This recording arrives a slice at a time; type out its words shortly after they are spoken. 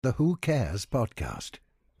the Who Cares podcast,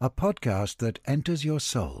 a podcast that enters your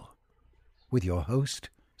soul, with your host,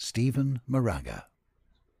 Stephen Moraga.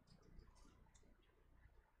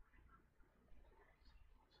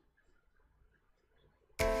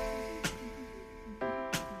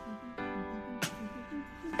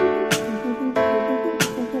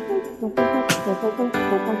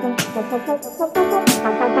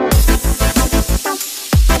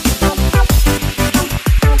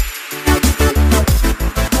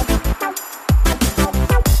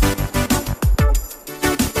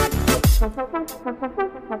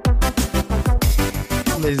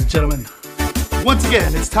 Ladies and gentlemen, once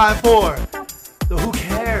again, it's time for the Who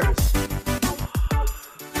Cares.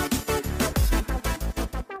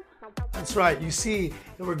 That's right. You see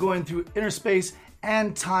that we're going through inner space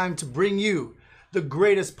and time to bring you the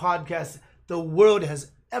greatest podcast the world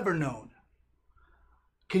has ever known.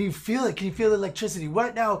 Can you feel it? Can you feel the electricity?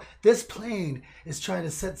 Right now, this plane is trying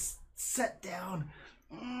to set down.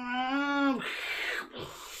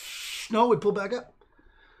 No, we pull back up.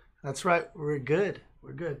 That's right. We're good.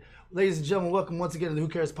 We're good. Ladies and gentlemen, welcome once again to the Who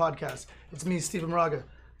Cares podcast. It's me, Stephen Moraga,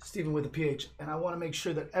 Stephen with a PH, and I want to make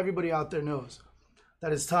sure that everybody out there knows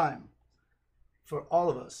that it's time for all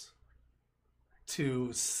of us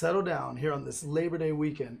to settle down here on this Labor Day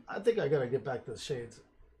weekend. I think I got to get back to the shades.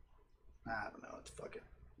 I don't know. It's fuck it.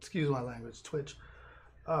 Excuse my language, Twitch.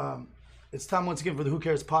 It's time once again for the Who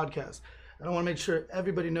Cares podcast. And I want to make sure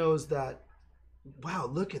everybody knows that, wow,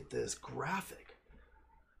 look at this graphic.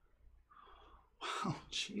 Wow,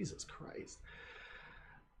 Jesus Christ.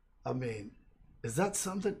 I mean, is that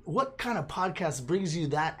something? What kind of podcast brings you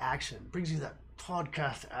that action? Brings you that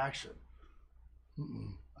podcast action?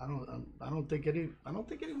 I don't think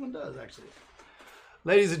anyone does, actually.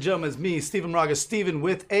 Ladies and gentlemen, it's me, Stephen Moraga, Stephen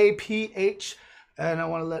with a PH, and I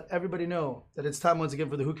want to let everybody know that it's time once again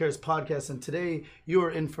for the Who Cares podcast. And today you are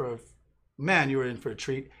in for a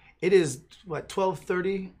treat. It is what,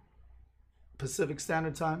 12:30 Pacific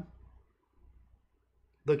Standard Time.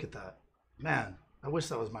 Look at that. Man, I wish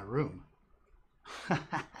that was my room.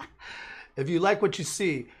 If you like what you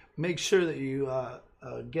see, make sure that you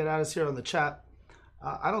get at us here on the chat.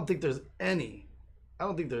 I don't think there's any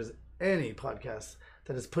podcast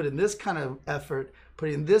that has put in this kind of effort, put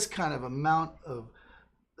in this kind of amount of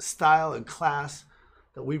style and class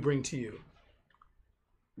that we bring to you.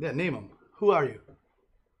 Yeah, name them. Who are you?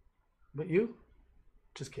 But you?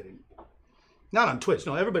 Just kidding. Not on Twitch.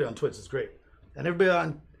 No, everybody on Twitch is great. And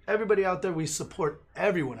everybody out there, we support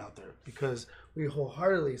everyone out there because we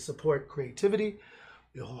wholeheartedly support creativity.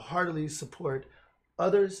 We wholeheartedly support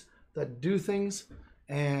others that do things.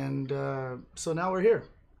 And so now we're here.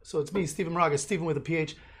 So it's me, Stephen Moraga, Stephen with a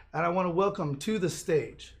PH. And I want to welcome to the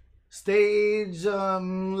stage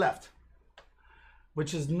left,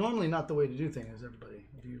 which is normally not the way to do things, everybody.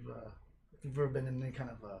 If you've ever been in any kind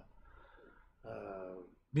of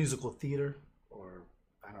musical theater or,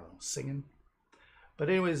 I don't know, singing. But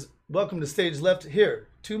anyways, welcome to stage left. Here,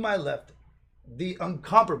 to my left, the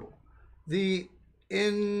incomparable, the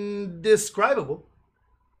indescribable,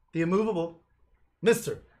 the immovable,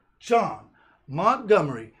 Mr. John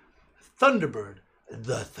Montgomery Thunderbird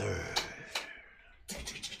the Third.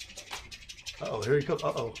 Uh-oh, here he comes.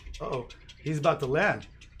 Uh-oh. He's about to land.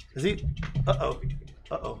 Is he? Uh-oh.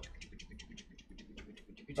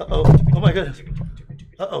 Oh my goodness.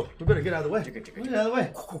 Uh-oh, we better get out of the way. Get out of the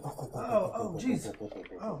way. Oh, jeez.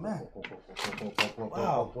 Oh, man.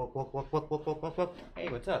 Wow. Hey,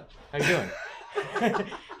 what's up? How you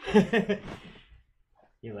doing?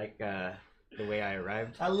 You like the way I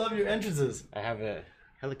arrived? I love your entrances. I have a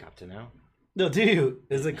helicopter now. No, do you?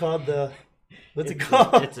 Is it called the... What's it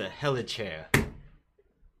called? It's a helichair.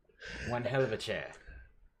 One hell of a chair.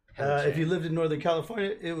 If you lived in Northern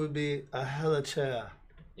California, it would be a helichair.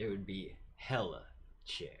 It would be hella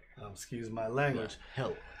chair. Oh, excuse my language.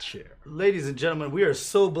 Hell chair. Ladies and gentlemen, we are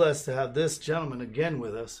so blessed to have this gentleman again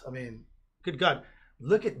with us. I mean, good God.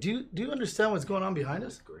 Look at, do you understand what's going on behind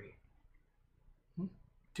us? Great. Do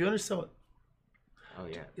you understand what? Oh,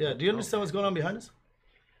 yeah. Yeah, do you understand what's going on behind us?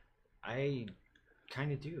 I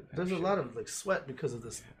kind of do. There's a lot of like sweat because of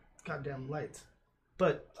this goddamn light.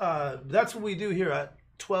 But that's what we do here at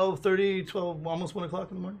 12:30, almost 1 o'clock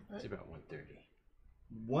in the morning. Right? It's about 1:30.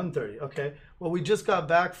 1:30. Okay. Well, we just got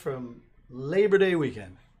back from Labor Day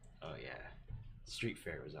weekend. Oh yeah, street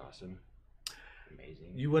fair was awesome.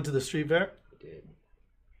 Amazing. You went to the street fair? I did.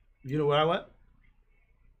 You know where I went?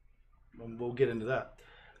 We'll get into that.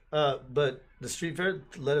 But the street fair,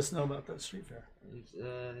 let us know about that street fair. It's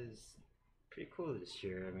pretty cool this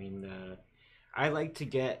year. I mean, I like to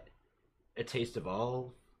get a taste of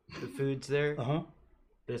all the foods there. Uh-huh.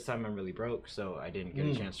 this time I'm really broke, so I didn't get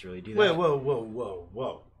a chance to really do that. Wait,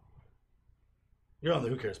 whoa. You're on the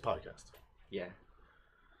Who Cares podcast. Yeah.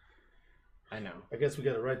 I know. I guess we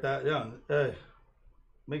got to write that down.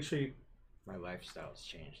 Make sure you, My lifestyle's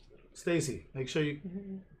changed a little bit. Stacy. Make sure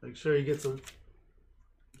he gets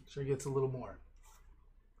a little more.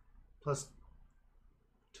 +2.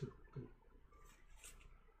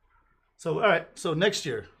 So all right. So next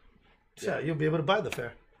year, yeah, you'll be able to buy the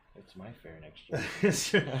fare. It's my fare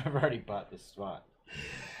next year. I've already bought the spot.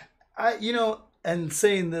 And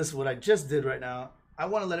saying this, what I just did right now, I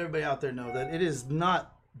want to let everybody out there know that it is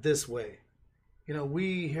not this way.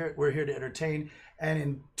 We're here to entertain, and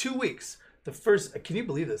in 2 weeks, can you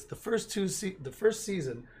believe this? The first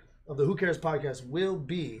season of the Who Cares podcast will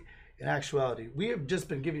be, in actuality, we have just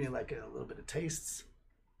been giving you like a little bit of tastes,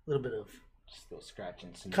 a little bit of still scratching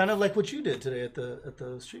some. Kind of like what you did today at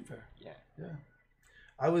the street fair. Yeah.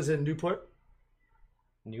 I was in Newport.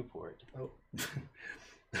 Oh.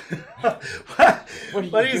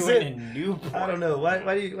 What are you doing in Newport? I don't know.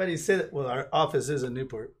 Why do you say that? Well, our office is in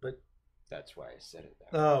Newport, but that's why I said it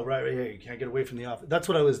that way. Oh, right. Yeah, you can't get away from the office. That's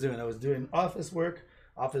what I was doing. I was doing office work,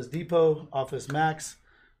 Office Depot, Office Max,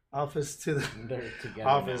 Office to the They're together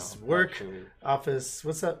Office now, work, actually. Office.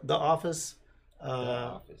 What's that? The Office. The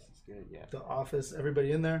Office is good. Yeah. The Office.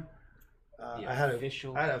 Everybody in there. I had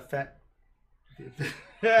a fat.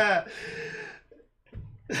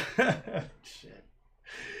 Shit.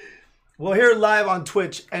 Well, here live on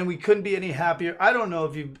Twitch, and we couldn't be any happier. I don't know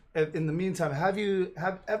if in the meantime, have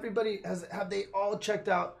they all checked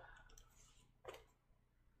out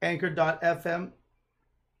Anchor.fm?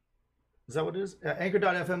 Is that what it is?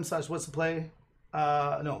 Anchor.fm/what's the play?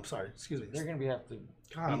 No, I'm sorry. Excuse me. They're gonna have to.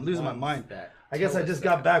 God, I'm losing my mind. That. I guess I just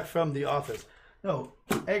got back from the office. No,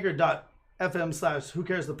 Anchor.fm/who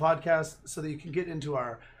cares the podcast, so that you can get into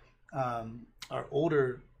our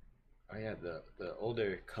older. Oh yeah, the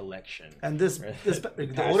older collection. And the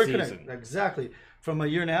older collection, exactly. From a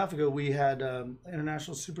year and a half ago, we had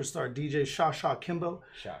international superstar DJ Shasha Kimbo.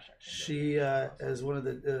 She is one of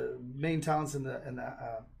the main talents in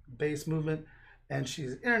the bass movement, and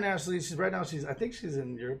she's internationally. I think she's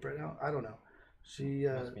in Europe right now. I don't know. She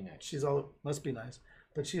must be nice. Must be nice,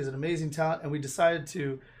 but she is an amazing talent, and we decided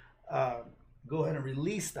to go ahead and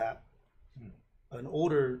release that an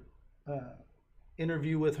older.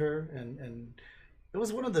 Interview with her, and it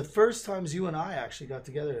was one of the first times you and I actually got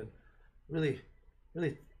together and really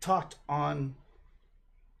talked on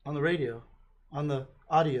the radio, on the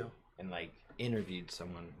audio, and like interviewed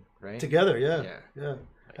someone, right? Together. Yeah.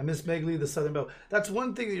 And Miss Megley, the Southern Belle. That's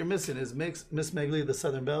one thing that you're missing is Miss Megley, the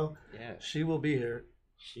Southern Belle. Yeah, she will be here.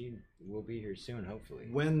 She will be here soon, hopefully.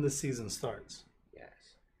 When the season starts.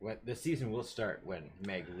 Yes. The season will start when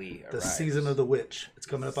Meg Lee arrives. The season of the witch. It's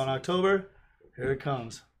coming up on October. Here it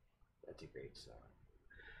comes. That's a great song.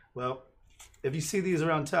 Well, if you see these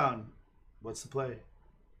around town, what's the play?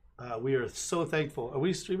 We are so thankful. Are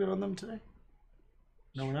we streaming on them today?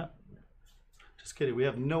 No, we're not? Just kidding. We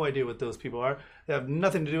have no idea what those people are. They have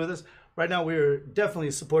nothing to do with us. Right now, we are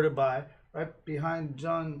definitely supported by, right behind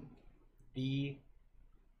John. The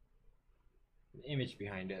image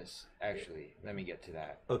behind us, actually. Let me get to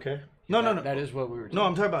that. Okay. No. That is what we were talking No,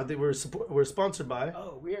 I'm talking about we're sponsored by.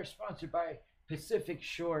 Oh, we are sponsored by Pacific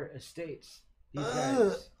Shore Estates. These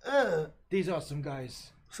guys. These awesome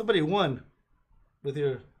guys. Somebody won with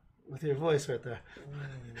your voice right there.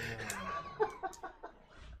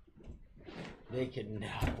 They can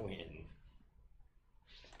now win.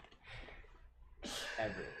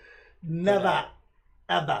 Ever. Never.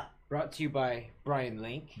 Ever. Brought to you by Brian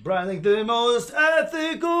Link. Brian Link, the most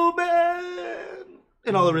ethical man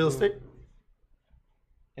in all the real estate.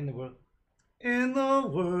 In the world. In the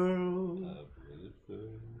world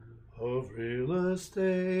of real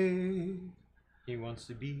estate. He wants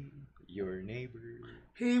to be your neighbor.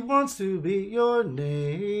 He wants to be your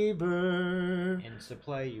neighbor. And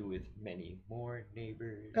supply you with many more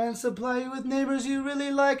neighbors. And supply you with neighbors you really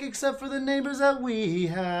like, except for the neighbors that we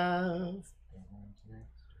have.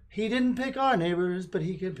 He didn't pick our neighbors, but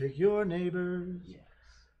he can pick your neighbors. Yes.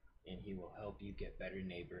 And he will help you get better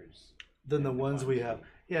neighbors than the ones we have.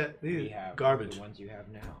 Yeah, these have garbage. The ones you have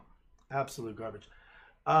now. Absolute garbage.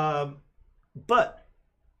 But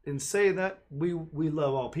in saying that, we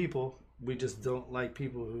love all people. We just don't like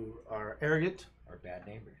people who are arrogant. Or bad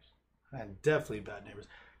neighbors. And definitely bad neighbors.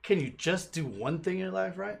 Can you just do one thing in your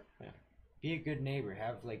life right? Yeah. Be a good neighbor.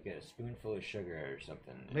 Have like a spoonful of sugar or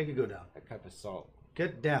something. Make it go down. A cup of salt.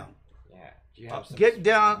 Get down. Yeah. Do you have some get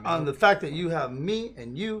down milk? on the fact that you have me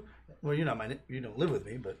and you. Well, you're not you don't live with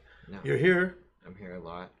me, but no. You're here. I'm here a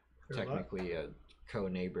lot. Here Technically a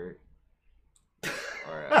co-neighbor.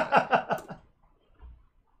 or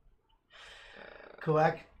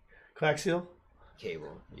Coaxial.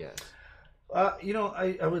 cable. Yes, I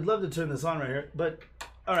would love to turn this on right here, but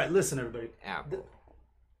all right, listen, everybody. Apple.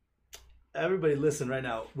 Everybody, listen right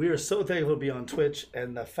now. We are so thankful to be on Twitch,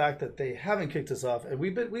 and the fact that they haven't kicked us off, and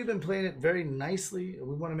we've been playing it very nicely.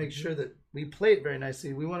 We want to make sure that we play it very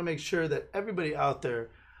nicely. We want to make sure that everybody out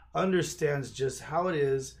there understands just how it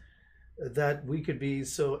is that we could be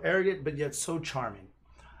so arrogant but yet so charming.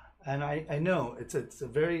 And I know it's a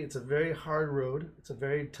very hard road. It's a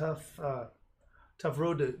very tough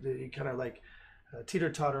road to kind of like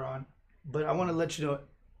teeter-totter on. But I want to let you know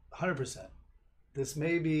 100%. This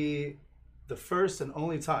may be the first and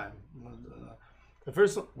only time. The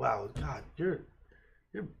first, wow, God, you're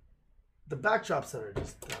the backdrops that are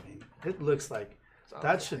just, I mean, it looks like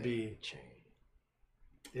that should be chain.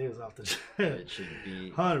 It is off the chain. It should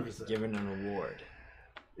be 100%. given an award.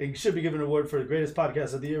 It should be given an award for the greatest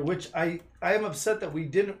podcast of the year, which I am upset that we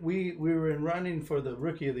didn't. We were in running for the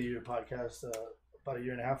Rookie of the Year podcast about a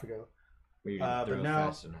year and a half ago. We didn't throw but now,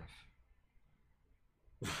 fast enough.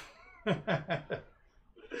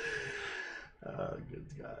 Oh, good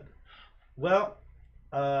God. Well,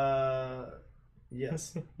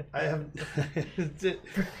 yes, I have.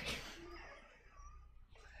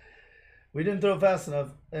 We didn't throw fast enough,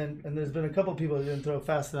 and there's been a couple people who didn't throw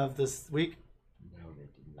fast enough this week. No, they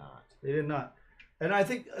did not. They did not, and I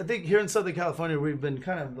think here in Southern California we've been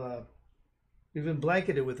kind of we've been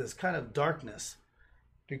blanketed with this kind of darkness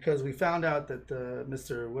because we found out that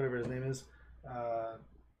Mr. whatever his name is,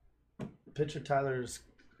 pitcher Tyler's.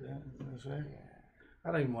 Yeah, that's right.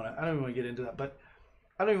 I don't even want to get into that, but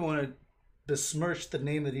I don't even want to besmirch the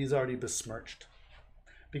name that he's already besmirched.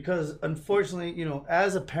 Because unfortunately,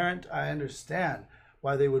 as a parent, I understand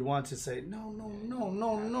why they would want to say, no,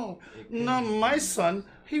 not my son.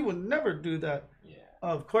 He would never do that. Yeah.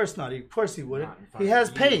 Of course not. Of course he wouldn't. He has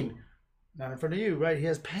pain. Not in front of you, right? He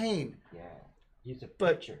has pain. Yeah. He's a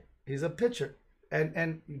pitcher. He's a pitcher.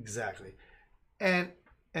 And exactly. And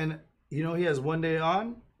he has one day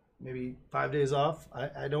on, maybe 5 days off.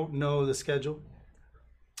 I don't know the schedule.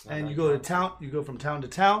 Not And like you go to that. town. You go from town to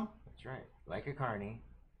town. That's right. Like a carny.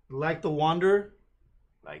 Like the Wanderer.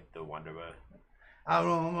 Like the Wanderer. I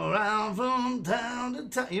roam around from town to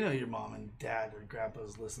town. Your mom and dad or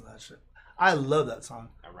grandpas listen to that shit. I love that song.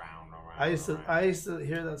 Around. I used to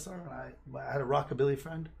hear that song. And I had a rockabilly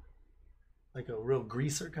friend, like a real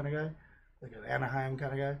greaser kind of guy, like an Anaheim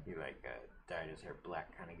kind of guy. He dyed his hair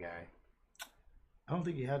black kind of guy. I don't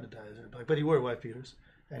think he had to dye his hair black, but he wore white beaters,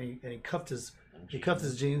 and he cuffed his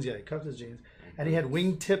jeans. Yeah, he cuffed his jeans, and he had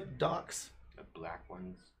wingtip docks. The black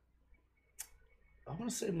ones. I want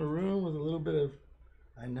to say maroon with a little bit of.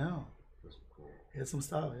 I know. Was cool. He had some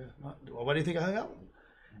style, yeah. Why do you think I hung out with him?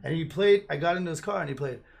 And he played. I got into his car and he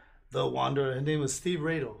played The Wanderer. His name was Steve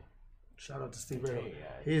Radel. Shout out to Steve Radel. Hey,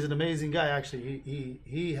 He's an amazing guy. Actually,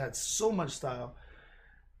 he had so much style,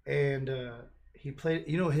 and he played.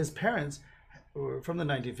 His parents were from the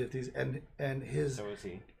 1950s, and his. So was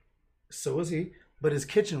he. So was he. But his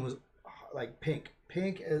kitchen was like pink.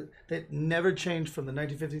 That never changed from the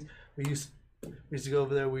 1950s. We used to go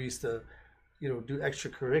over there. We used to, do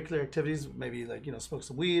extracurricular activities. Maybe like smoke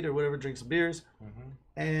some weed or whatever, drink some beers. Mm-hmm.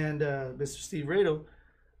 And Mr. Steve Radel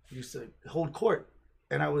used to hold court,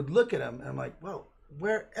 and I would look at him and I'm like, "Well,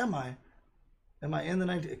 where am I? Am I in the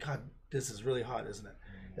 19? God, this is really hot, isn't it?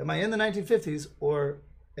 Am I in the 1950s or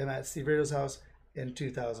am I at Steve Radel's house in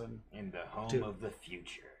 2000? In the home of the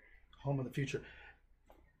future. Home of the future."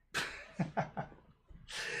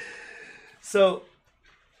 So,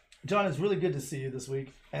 John, it's really good to see you this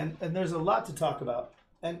week, and there's a lot to talk about.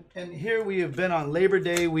 And here we have been on Labor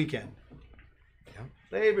Day weekend. Yep.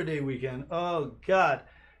 Labor Day weekend. Oh God,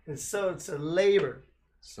 it's a labor.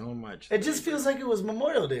 So much. It just feels like it was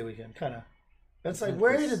Memorial Day weekend, kind of. It's like,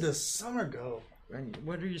 where did the summer go?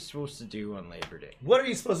 What are you supposed to do on Labor Day? What are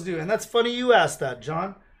you supposed to do? And that's funny you asked that,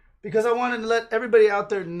 John, because I wanted to let everybody out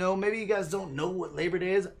there know. Maybe you guys don't know what Labor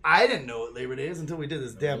Day is. I didn't know what Labor Day is until we did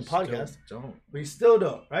this damn podcast. We still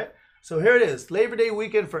don't, right? So here it is, Labor Day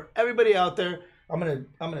weekend for everybody out there. I'm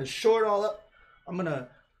gonna shore it all up. I'm gonna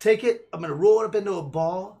take it. I'm gonna roll it up into a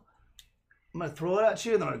ball. I'm gonna throw it at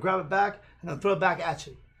you, and then I'm gonna grab it back, and then throw it back at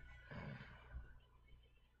you.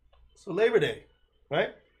 So Labor Day,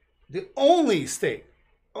 right? The only state,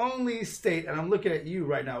 and I'm looking at you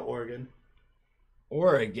right now, Oregon.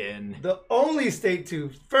 The only state to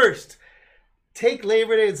first take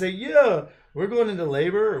Labor Day and say, yeah, we're going into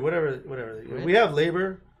labor or whatever. Really? We have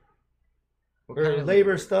labor or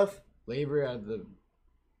labor stuff. Labor of the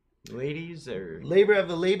ladies or Labor of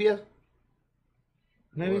the labia.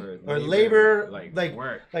 maybe, or labor, labor, like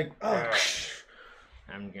work. like oh.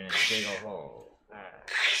 I'm gonna dig a hole.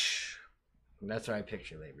 That's what I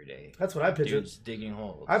picture Labor Day. That's what I pictured. Dudes digging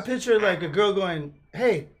holes. I picture like a girl going,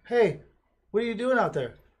 "Hey, what are you doing out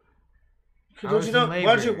there? Don't you know?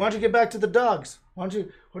 Why don't you get back to the dogs? Why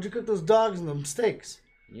don't you cook those dogs and them steaks?"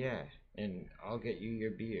 Yeah, and I'll get you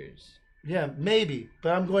your beers. Yeah, maybe,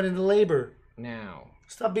 but I'm going into labor now.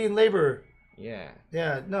 Stop being laborer. Yeah.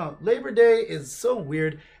 Yeah, no, Labor Day is so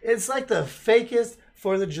weird. It's like the fakest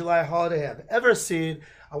 4th of July holiday I've ever seen.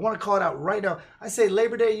 I want to call it out right now. I say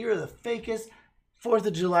Labor Day, you're the fakest 4th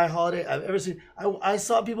of July holiday I've ever seen. I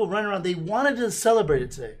saw people running around. They wanted to celebrate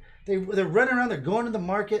it today. They're running around. They're going to the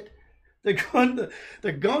market. They're going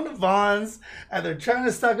to Vons, and they're trying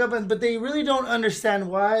to stock up. But they really don't understand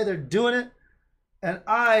why they're doing it. And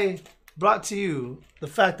I brought to you the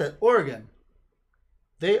fact that Oregon,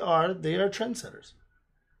 they are trendsetters.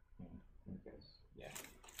 Yeah,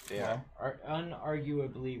 they are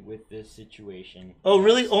unarguably with this situation. Oh,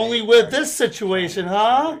 really? Only with this situation,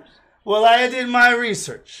 huh? Well, I did my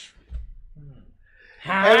research.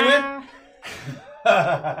 Huh?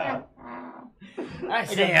 I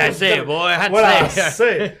say it, boy. I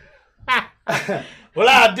say. Well,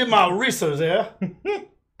 I did my research there,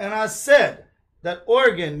 and I said that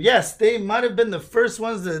Oregon, yes, they might have been the first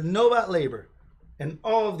ones to know about labor in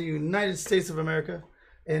all of the United States of America.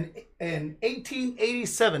 And in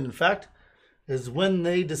 1887, in fact, is when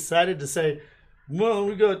they decided to say, well,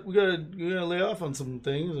 we gotta lay off on some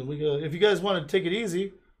things, and if you guys want to take it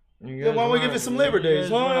easy, then why don't we give you some Labor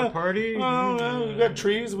Days? Party? We got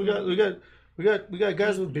trees. We got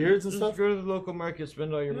guys with beards and stuff. Go to the local market,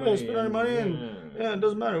 spend all your money. Spend all your money, and it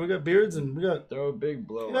doesn't matter. We got beards and we got throw a big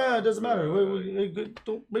blow. Yeah, it doesn't matter.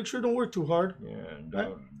 Don't make sure don't work too hard. Yeah,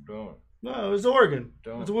 don't. No, it's Oregon.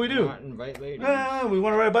 That's what we do. Not invite ladies. We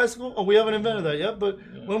want to ride a bicycle. Oh, we haven't invented that yet, but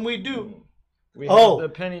when we do, we have the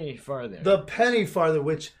penny farther. The penny farther,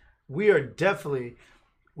 which we are definitely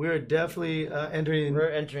entering.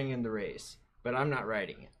 We're entering in the race, but I'm not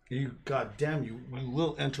riding it. You goddamn you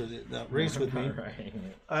will enter that race with me. Right.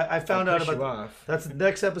 I found out about off. That's the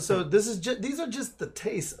next episode. These are just the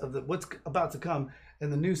taste of what's about to come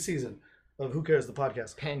in the new season of Who Cares the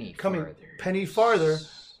podcast. Penny farther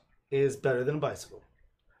is better than a bicycle.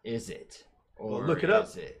 Is it? Or look it up.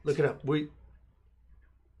 Look it up.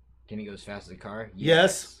 Can he go as fast as a car?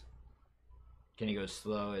 Yes. Can he go as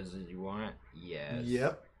slow as you want? Yes.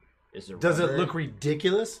 Yep. Does it look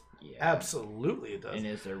ridiculous? Yeah. Absolutely it does. And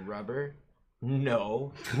is there rubber?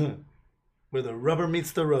 No. Where the rubber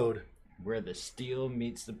meets the road. Where the steel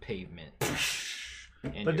meets the pavement.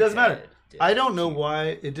 But it doesn't matter. I don't know why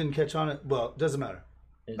it didn't catch on. Well, it doesn't matter.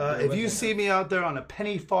 If you see me out there on a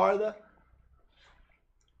penny farther,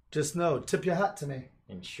 just know, tip your hat to me.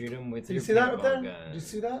 And shoot him with your gun. You see that up there? Did you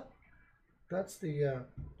see that? That's the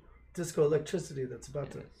disco electricity that's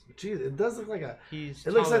about to... Jeez, it does look like it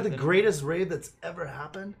looks like the greatest raid that's ever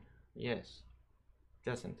happened. Yes.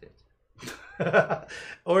 Doesn't it?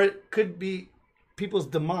 Or it could be people's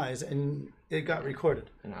demise and it got recorded.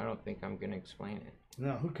 And I don't think I'm going to explain it.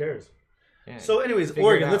 No, who cares? Yeah, so anyways,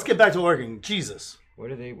 Oregon. Let's get back to Oregon. Jesus. What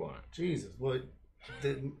do they want? Jesus. Well,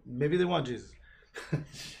 maybe they want Jesus.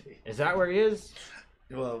 Is that where he is?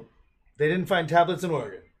 Well, they didn't find tablets in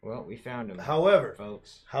Oregon. Well, we found him. However,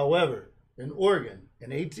 folks. In Oregon, in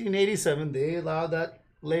 1887, they allowed that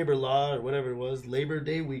labor law or whatever it was, Labor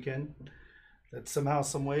Day weekend, that somehow,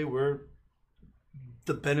 some way, we're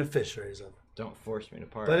the beneficiaries of. Don't force me to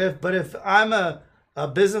party. But if I'm a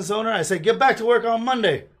business owner, I say get back to work on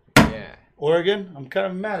Monday. Yeah. Oregon, I'm kind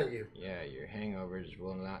of mad at you. Yeah, your hangovers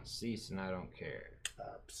will not cease, and I don't care.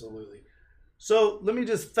 Absolutely. So let me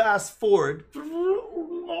just fast forward.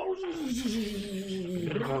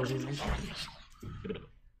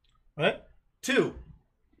 Right?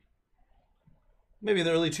 Maybe in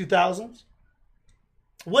the early 2000s.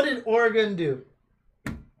 What did Oregon do?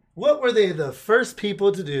 What were they the first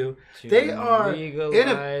people to do? They are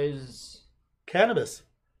legalize cannabis.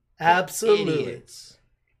 Absolutely. Idiots.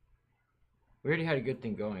 We already had a good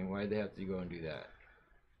thing going. Why did they have to go and do that?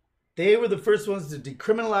 They were the first ones to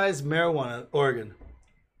decriminalize marijuana in Oregon.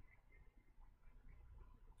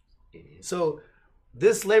 Idiots. So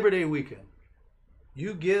this Labor Day weekend,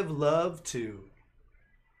 you give love to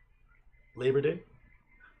Labor Day.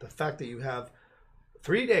 The fact that you have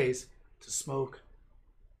 3 days to smoke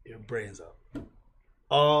your brains out.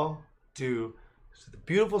 All due to the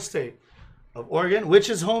beautiful state of Oregon, which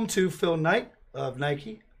is home to Phil Knight of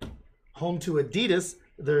Nike, home to Adidas,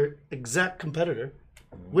 their exact competitor,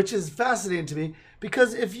 which is fascinating to me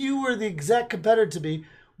because if you were the exact competitor to me,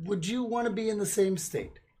 would you want to be in the same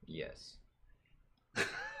state? Yes.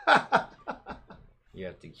 You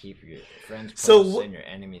have to keep your friends So close wh- and your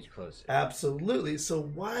enemies closer. Absolutely. So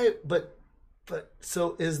why? But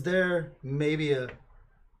so is there maybe a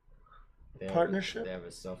They have- partnership? They have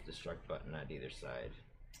a self-destruct button at either side.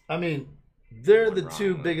 I mean, they're One the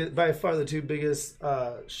two wrong. biggest, by far the two biggest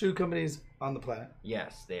shoe companies on the planet,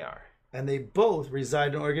 Yes, they are. and they both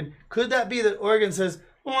reside in Oregon. Could that be that Oregon says,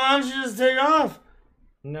 well, "Why don't you just take off?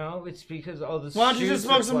 No, it's because all the Why don't you shoe just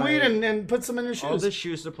smoke some supply- weed and put some in your all shoes?" the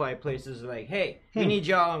shoe supply places are like, hey, we need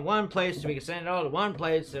y'all in one place so we can send it all to one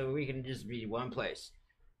place so we can just be one place.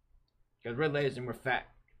 Because we're lazy and we're fat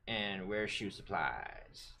and we're shoe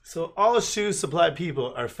supplies. So all shoe supply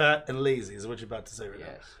people are fat and lazy, is what you're about to say right now.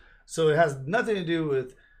 Yes. So it has nothing to do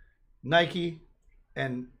with Nike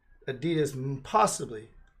and Adidas possibly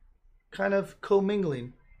kind of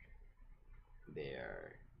commingling. They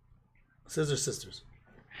are. Scissor sisters.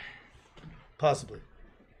 Possibly.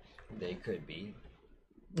 They could be.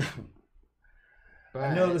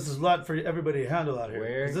 I know this is a lot for everybody to handle out here.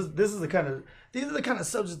 Where- 'Cause these are the kind of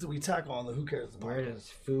subjects that we tackle on the Who Cares. Where does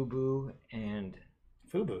Fubu and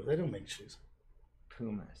Fubu? They don't make shoes.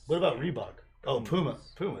 Pumas? What about Reebok? Oh, Puma.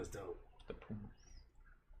 Puma's dope. the Pumas?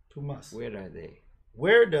 Pumas. Where are they?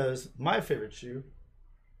 Where does my favorite shoe,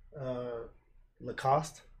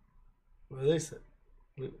 Lacoste? Where do they sit?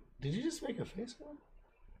 Did you just make a face for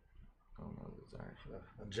I don't know what those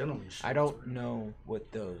are. a gentleman's shoe? I don't know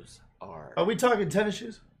what those are. Are we talking tennis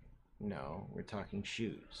shoes? No, we're talking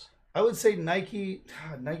shoes. I would say Nike.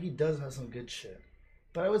 Nike does have some good shit,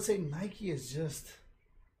 but I would say Nike is just.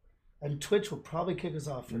 And Twitch will probably kick us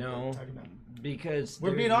off for No, talking about. because We're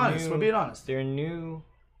they're being honest. new- We're being honest. They're new.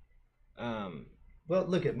 Well,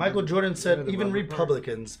 look at Michael Jordan said You know the even rubber part?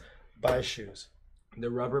 Republicans buy shoes. The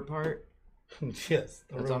rubber part Yes.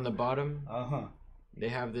 that's on the bottom. Uh huh. They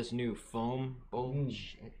have this new foam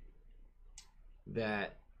bullshit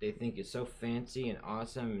that they think is so fancy and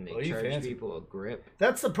awesome, and Oh, they you charge fancy. people a grip.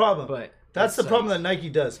 That's the problem. But that's the problem that sucks. Nike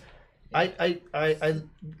does. I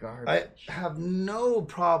Garbage. have no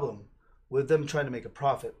problem with them trying to make a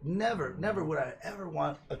profit. Never would I ever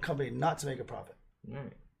want a company not to make a profit.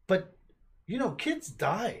 Right. But you know, kids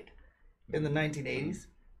died in the 1980s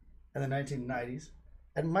and the 1990s,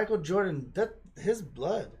 and Michael Jordan, that his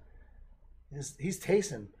blood, he's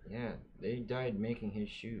tasting. Yeah, they died making his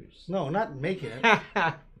shoes. No, not making it.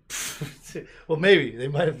 Well, maybe they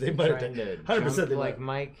might have. They might have. Trying to 100%. jump They like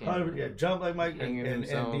might. Mike. and- 100%, yeah, jump like Mike hanging and be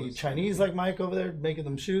themselves. Chinese like Mike over there making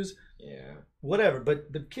them shoes. Yeah. Whatever.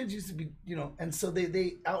 But kids used to be, you know, and so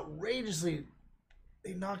they outrageously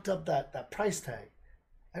they knocked up that price tag,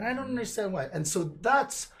 and I don't understand why. And so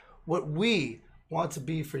that's what we want to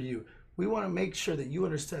be for you. We want to make sure that you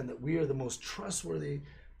understand that we are the most trustworthy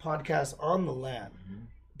podcast on the land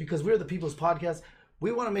because we're the people's podcast.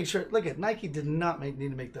 We want to make sure. Look at Nike did not need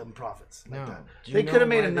to make them profits like No. that. Do you They know could have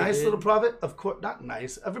made why a they nice did? little profit. Of course, not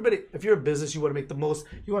nice. Everybody, if you're a business, you want to make the most.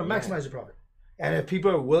 You want to maximize your profit. And if people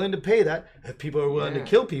are willing to pay that, if people are willing to Yeah.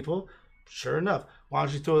 kill people, sure enough, why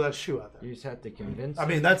don't you throw that shoe out there? You just have to convince. I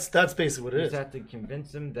mean, them. that's basically what You it just is. have to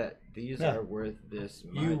convince them that these Yeah. are worth this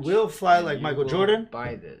much. You will fly and like you Michael will Jordan.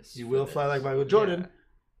 Buy this. You for will fly this. like Michael Jordan. Yeah.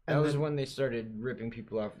 That And was then- when they started ripping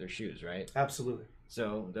people off their shoes, right? Absolutely.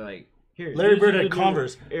 So they're like, here. Larry these Bird are had the new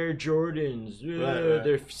Converse. Air Jordans. Right.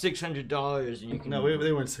 They're $600, and you can No,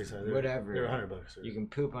 they weren't 600. Whatever. They were $100. You can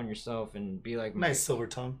poop on yourself and be like Nice Mike. silver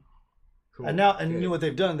tongue. Cool. And now, and you Good. know what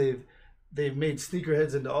they've done? They've made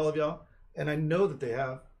sneakerheads into all of y'all, and I know that they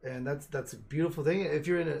have, and that's a beautiful thing. If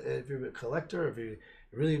you're a collector, if you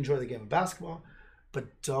really enjoy the game of basketball,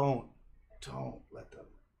 but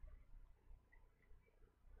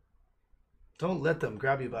don't let them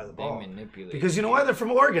grab you by the They ball, manipulate. because you know why? They're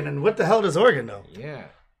from Oregon, and what the hell does Oregon know? Yeah,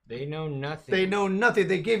 they know nothing. They know nothing.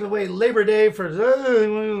 They gave away Labor Day for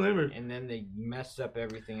Labor. And then they messed up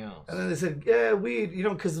everything else. And then they said, yeah, weed, you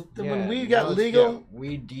know, because when Yeah, weed now got it's legal, got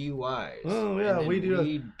weed DUIs. Oh, yeah, and then we do.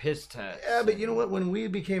 weed piss tests. yeah, but you know what? When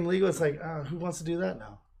weed became legal, it's like, who wants to do that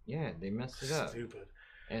now? Yeah, they messed it up. Stupid.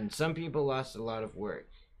 And some people lost a lot of work.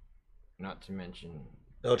 Not to mention,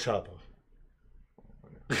 El Chapo.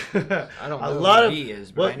 I don't know a lot who of he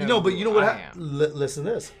is, but well, I know no, but who you know what? I am. Listen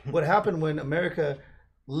to this. What happened when America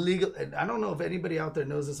legal? And I don't know if anybody out there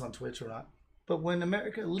knows this on Twitch or not. But when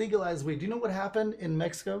America legalized weed, do you know what happened in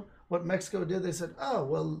Mexico? What Mexico did? They said, "Oh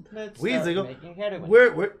well, weed's legal.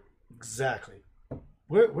 We're exactly.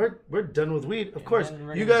 We're done with weed. Of And course, then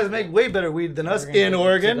we're you gonna guys make way better weed than us we're gonna in get into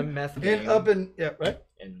Oregon, the meth in game. up in yeah right.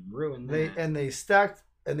 And ruin They that. they stacked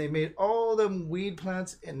and they made all them weed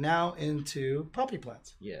plants and now into poppy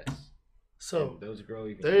plants. Yes. So And those grow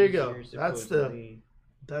even there you go. easier, That's supposedly.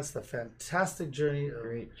 the fantastic journey. Of,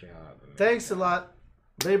 Great job. America. thanks a lot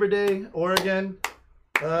Labor Day, Oregon.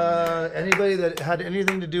 Anybody that had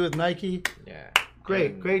anything to do with Nike, Yeah.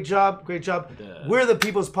 great job. We're the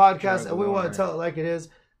People's Podcast, and we want to tell it like it is.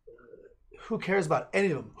 Who cares about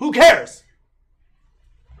any of them? Who cares?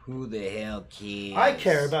 Who the hell cares? I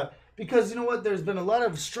care about, because you know what? There's been a lot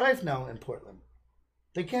of strife now in Portland.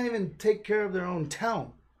 They can't even take care of their own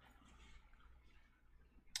town.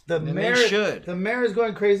 The mayor is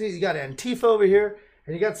going crazy. You got Antifa over here,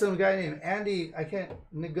 and you got some guy named Andy.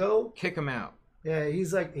 Ngo. Kick him out. Yeah,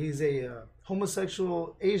 he's a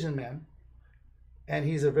homosexual Asian man, and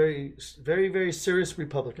he's a very, very, very serious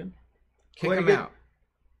Republican. Kick him out.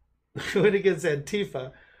 Going against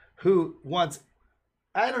Antifa, who wants,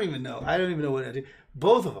 I don't even know what Antifa,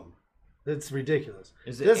 both of them. It's ridiculous.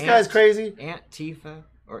 This guy's crazy. Antifa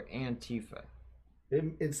or Antifa?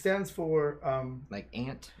 It stands for like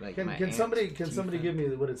ant. Like can somebody give me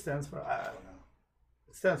what it stands for? I don't know.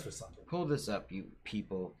 It stands for something. Pull this up, you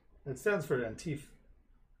people. It stands for Antifa.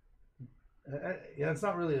 Yeah, it's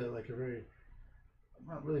not really I'm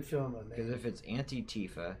not really feeling the name. Because if it's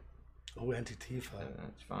Anti-Tifa. Oh, Anti-Tifa.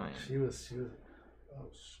 That's fine. She was.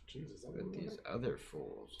 Oh, Jesus. With these other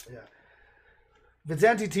fools. Yeah. If it's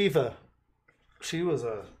Anti-Tifa, she was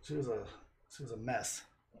a mess.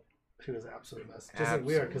 She was an absolute mess. Just like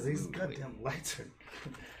we are, because these goddamn lights are.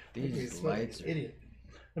 These lights are. Idiot.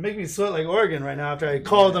 They're making me sweat like Oregon right now after I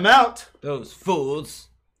called them out. Those fools.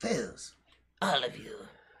 Fools. All of you.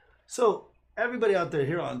 So, everybody out there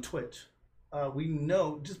here on Twitch, we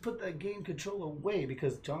know, just put that game control away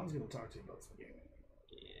because John's going to talk to you about some gaming.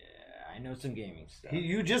 Yeah, I know some gaming stuff.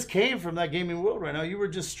 You just came from that gaming world right now. You were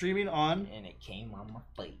just streaming on. And it came on my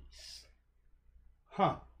face.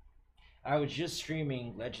 Huh. I was just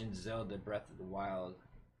streaming Legend of Zelda Breath of the Wild.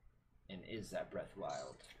 And is that Breath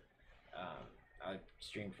Wild? I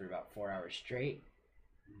streamed for about 4 hours straight.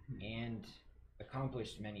 And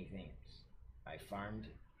accomplished many things. I farmed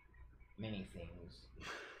many things,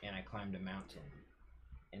 and I climbed a mountain,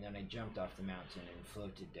 and then I jumped off the mountain and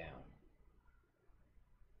floated down.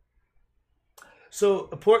 So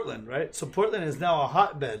Portland, right? So Portland is now a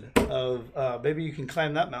hotbed of maybe you can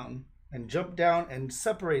climb that mountain and jump down and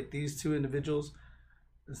separate these two individuals.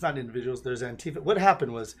 It's not individuals. There's Antifa. What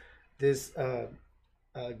happened was this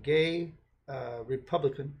gay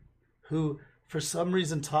Republican who, for some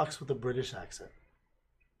reason, talks with a British accent.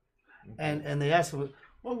 And they asked him,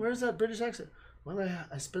 well, where's that British accent? Well,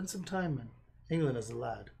 I spent some time in England as a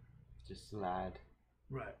lad. Just a lad.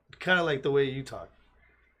 Right. Kind of like the way you talk.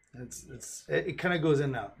 It kind of goes in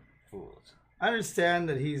and out. Fools. I understand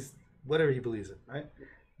that he's whatever he believes in, right?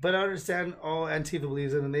 But I understand all Antifa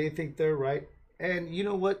believes in, and they think they're right. And you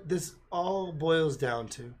know what? This all boils down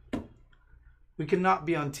to. We cannot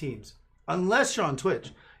be on teams. Unless you're on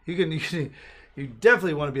Twitch. You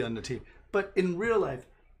definitely want to be on the team. But in real life,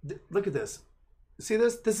 look at this. See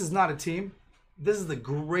this? This is not a team. This is the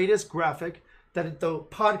greatest graphic that the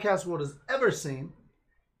podcast world has ever seen.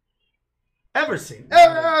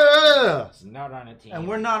 It's not on a team. And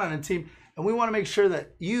we're not on a team. And we want to make sure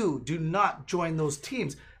that you do not join those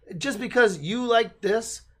teams. Just because you like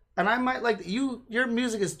this, and I might like you, your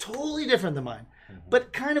music is totally different than mine.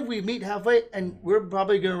 But kind of we meet halfway, and we're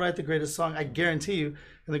probably going to write the greatest song, I guarantee you,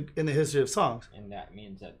 in the history of songs. And that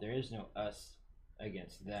means that there is no us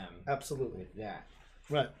against them. Absolutely. With that.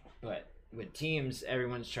 Right. But with teams,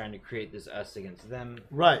 everyone's trying to create this us against them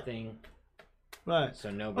thing. Right.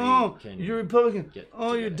 So nobody can. You're Republican.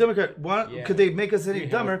 You're Democrat. Could they make us any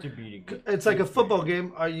dumber? It's like a football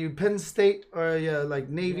game. Are you Penn State or are you like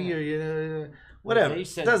Navy or you whatever? They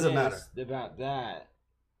said doesn't matter about that.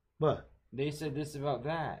 What? They said this about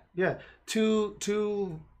that. Yeah.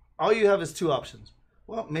 All you have is two options.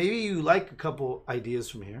 Well, maybe you like a couple ideas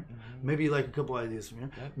from here. Maybe you like a couple ideas from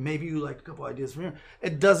here. Yep. Maybe you like a couple ideas from here.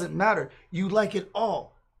 It doesn't matter. You like it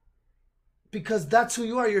all. Because that's who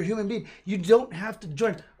you are. You're a human being. You don't have to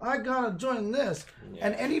join. I gotta join this. Yeah.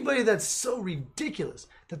 And anybody that's so ridiculous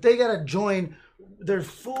that they gotta join, they're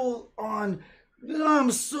full on,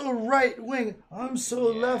 I'm so right wing. I'm so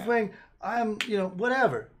left wing. I'm,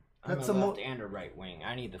 whatever. That's I'm a left and a right wing.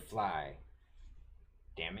 I need to fly.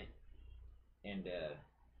 Damn it. And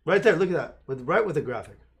right there, look at that. With the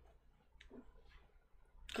graphic.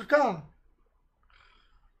 Caca.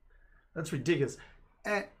 That's ridiculous.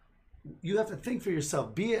 And you have to think for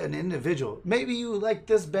yourself. Be an individual. Maybe you like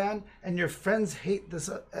this band and your friends hate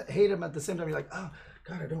them at the same time. You're like, oh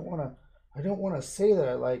God, I don't want to say that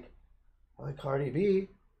I like Cardi B.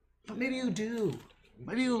 But maybe you do.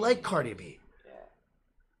 Maybe you like Cardi B. Yeah.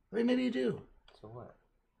 I mean, maybe you do. So what?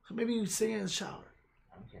 So maybe you sing in the shower.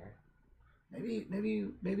 I don't care.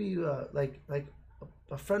 Maybe you like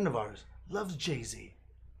a friend of ours loves Jay-Z.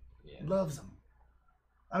 Yeah. Loves them.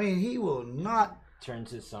 I mean, he will not.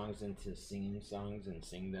 Turns his songs into singing songs and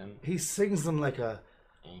sing them. He sings them like an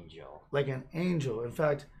angel. In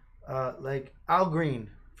fact, like Al Green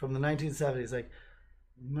from the 1970s, like,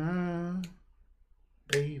 my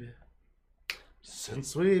baby,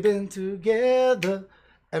 since we've been together.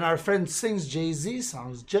 And our friend sings Jay-Z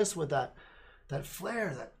songs just with that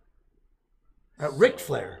flair, that Ric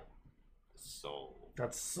Flair. Soul.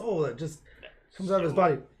 That soul that just comes out of his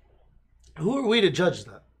body. Who are we to judge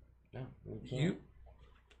that? No, we can't.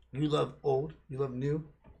 You love old. You love new.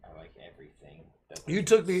 I like everything. You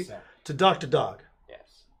took me to Dr. Dog.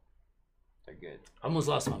 Yes. They're good. I almost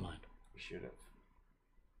lost my mind. We should have.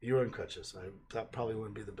 You were in crutches. That probably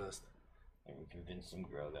wouldn't be the best. And we convinced some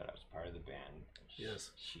girl that I was part of the band.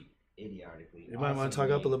 Yes. She idiotically. You might want to talk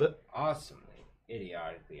up a little bit. Awesomely.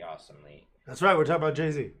 That's right. We're talking about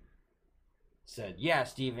Jay-Z. Said, yeah,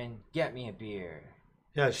 Steven, get me a beer.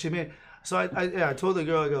 Yeah, she made. So I told the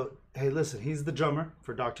girl, I go, hey, listen, he's the drummer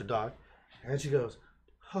for Dr. Dog. And she goes,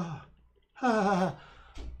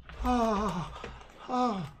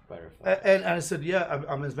 Butterfly. And I said, yeah,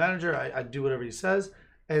 I'm his manager. I do whatever he says.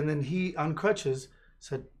 And then he, on crutches,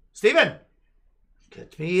 said, Steven,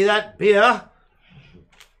 get me that beer.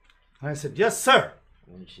 And I said, yes, sir.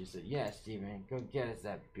 And she said, yeah, Steven, go get us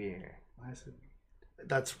that beer. I said,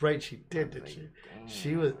 that's right, she did, didn't she?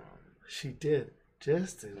 She did.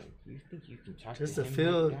 Just to, you think you can talk just to to him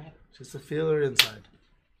feel, like that? just to feel her inside.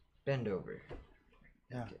 Bend over.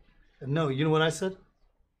 Yeah. And no, you know what I said?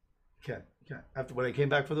 Can't. After when I came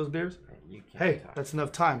back for those beers, You can't hey, talk. that's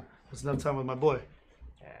enough time. That's enough time with my boy.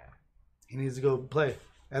 Yeah. He needs to go play.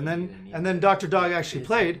 And then Dr. Dog actually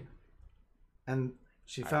played, and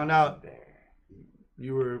she found out There.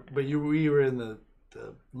 you were in the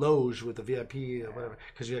loge with the VIP or whatever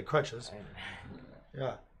because you had crutches.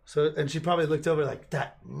 Yeah. So and she probably looked over like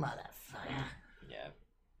that motherfucker. Yeah.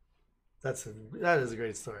 That is a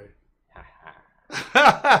great story.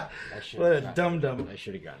 I should What have a gotten- dum-dum. I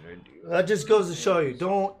should have gotten rid of you. That just goes to show you,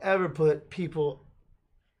 don't ever put people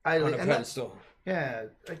idly. On a And that- pedestal. yeah,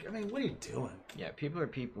 like I mean, what are you doing? Yeah, people are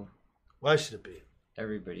people. Why should it be?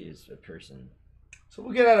 Everybody is a person. So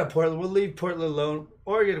we'll get out of Portland. We'll leave Portland alone.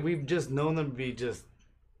 Oregon, we've just known them to be just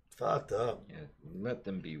fucked up. Yeah, let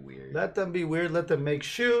them be weird. Let them be weird. Let them make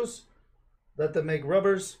shoes. Let them make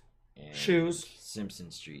rubbers, And shoes,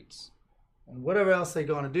 Simpson Streets. and whatever else they're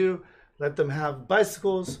going to do. Let them have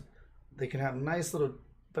bicycles. They can have nice little.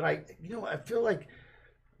 But I feel like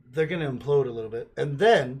they're going to implode a little bit, and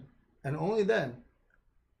then, and only then,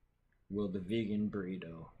 Will the vegan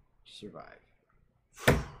burrito survive?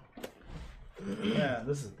 yeah,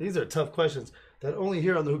 these are tough questions that only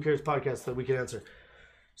here on the Who Cares podcast that we can answer.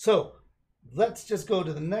 So let's just go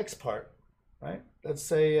to the next part, right? Let's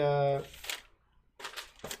say,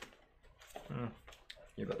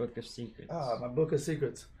 Your book of secrets. my book of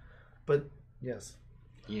secrets. But yes.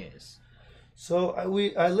 Yes. So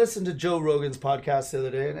I listened to Joe Rogan's podcast the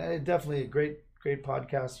other day, and definitely a great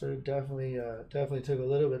podcaster. Definitely took a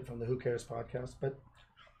little bit from the Who Cares podcast. But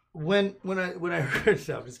when I heard,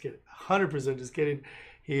 no, I'm just kidding, 100% just kidding.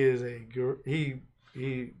 He is he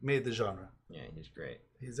made the genre. Yeah, he's great.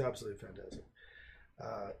 He's absolutely fantastic.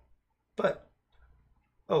 But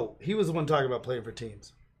he was the one talking about playing for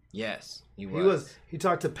teams. Yes, he He was. He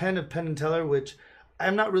talked to Penn of Penn and Teller, which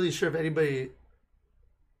I'm not really sure if anybody.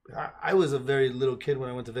 I was a very little kid when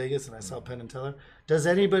I went to Vegas and I saw Penn and Teller. Does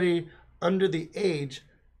anybody under the age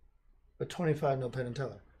of 25 know Penn and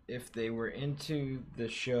Teller? If they were into the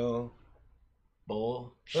show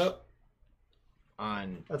Bull Well,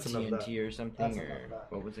 on That's enough of that. TNT or something, That's enough or of that.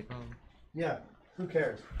 what was it called? yeah. Who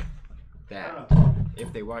cares? That.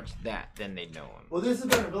 If they watched that, then they'd know him. Well, this has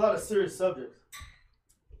been a lot of serious subjects.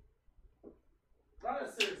 A lot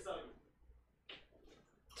of serious subjects.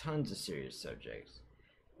 Tons of serious subjects.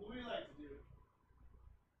 What we like to do.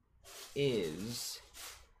 Is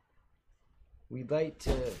we like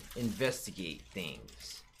to investigate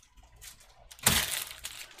things.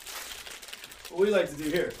 What we like to do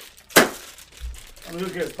here on the Who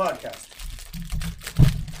Cares podcast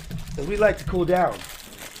is we like to cool down.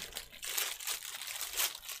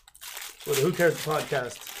 For the Who Cares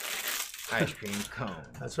podcast. Ice cream cone.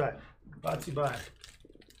 That's right. Brought to you by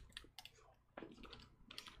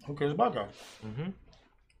Who Cares podcast. Mm-hmm.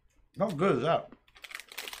 How good is that?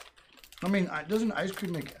 I mean, doesn't ice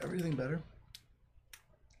cream make everything better?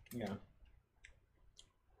 Yeah.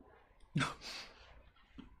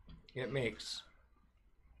 It makes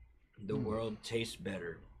the world taste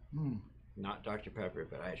better. Not Dr. Pepper,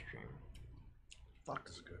 but ice cream. Fuck,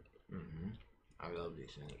 this is good. Mm-hmm. I love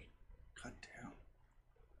these things. God damn.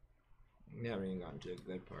 We haven't even gotten to the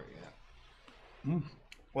good part yet.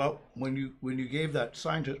 Well, when you gave that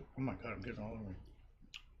scientist, oh my god, I'm getting all over me.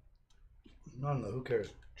 Not in the who cares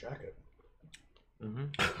jacket.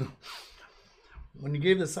 Mm-hmm. When you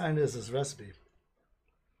gave the scientist this recipe,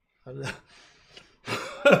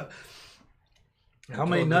 how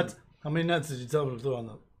many nuts? How many nuts did you tell him to throw on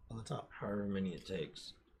the top? However many it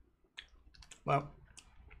takes. Well,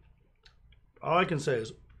 all I can say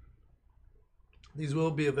is these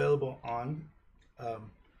will be available on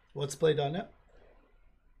whatsplay.net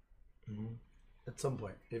at some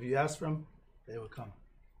point. If you ask for them, they will come.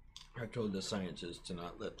 I told the scientists to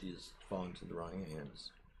not let these fall into the wrong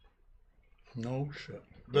hands. No shit.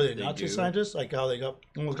 Were they they Nazi do. scientists? Like how they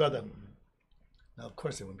almost got them? No, of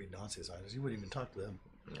course they wouldn't be Nazi scientists. You wouldn't even talk to them.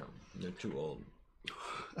 No, they're too old.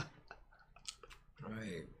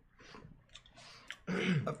 Right.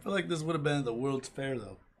 I feel like this would have been at the World's Fair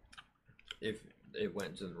though. If it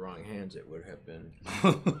went to the wrong hands, it would have been.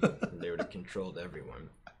 They would have controlled everyone.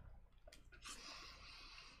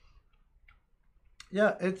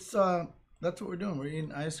 Yeah, it's that's what we're doing. We're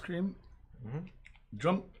eating ice cream.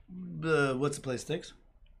 What's the place sticks?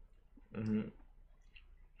 Mm-hmm.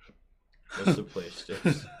 What's the place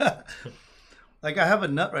sticks? Like I have a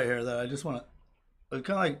nut right here that I just want to. It's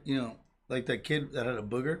kind of like like that kid that had a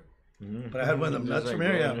booger. But I had one of them Just nuts like from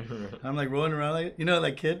here. Yeah, rolling around. I'm like rolling around like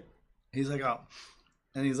that kid. He's like, oh,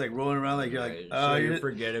 and he's like rolling around like you're like, Right, oh, so you you're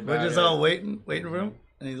forget We're about just it. all waiting for him,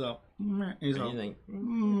 and he's all, And you think,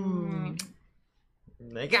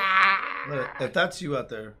 like, Look, if that's you out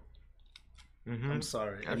there, Mhm. I'm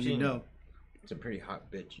sorry. I've And seen it's a pretty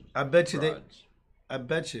hot bitch. I bet you broads. I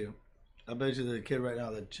bet you there's a kid right now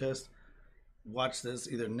that just watched this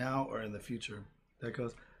either now or in the future that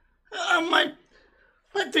goes, oh, my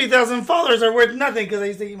 3,000 followers are worth nothing because I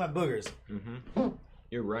used to eat my boogers.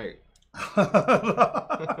 You're right.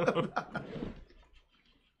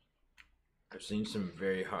 I've seen some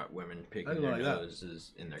very hot women I picking don't their like that.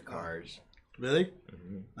 noses in their cars, Really?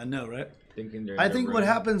 I know, right? thinking they're. I in the think what room.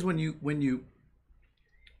 happens when you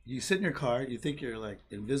sit in your car, you think you're like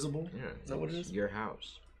invisible. Yeah, Is that what it it's is? Your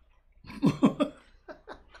house.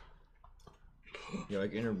 You're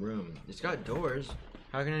like in a room. It's got doors.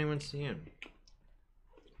 How can anyone see him?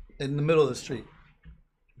 In the middle of the street.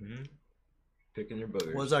 Picking their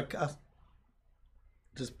boogers. Was that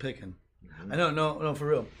just picking? I know, no, for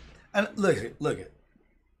real. And look it.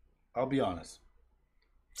 I'll be honest.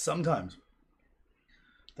 Sometimes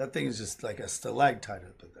that thing is just like a stalactite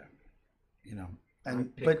up there,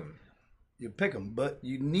 And Pick but 'em. you pick them, but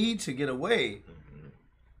you need to get away.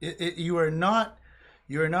 You are not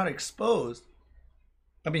exposed.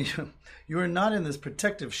 I mean, you are not in this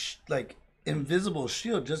protective invisible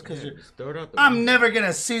shield just because you're. Just throw it out the I'm window. never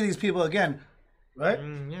gonna see these people again, right?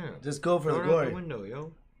 Yeah. Just go for Throw the it out glory. the window,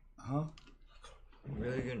 yo. Huh? I'm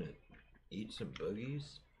really gonna eat some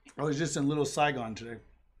boogies. I was just in Little Saigon today.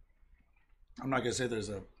 I'm not gonna say there's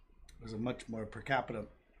a much more per capita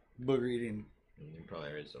booger eating. There probably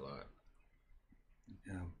is a lot.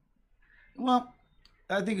 Well,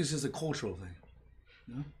 I think it's just a cultural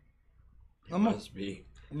thing. It must be.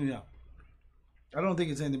 Yeah. I don't think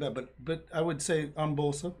it's anything bad, but I would say on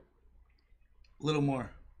Bolsa, a little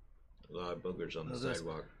more. A lot of boogers on the That's-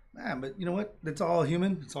 sidewalk. Man, but you know what? It's all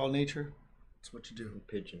human. It's all nature. It's what you do.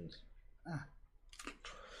 Pigeons.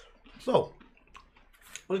 So,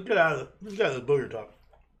 let's get out of the booger talk.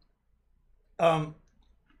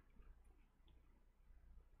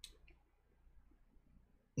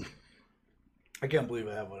 I can't believe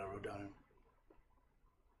I have what I wrote down here.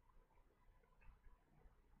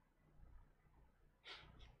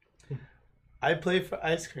 I play for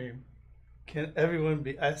ice cream. Can everyone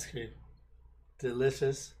be ice cream?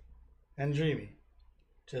 Delicious and dreamy.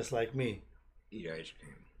 Just like me. Eat ice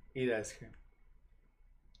cream. Eat ice cream.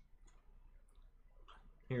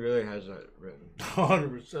 He really has that written.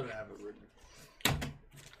 100% I have it written.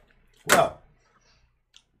 Well,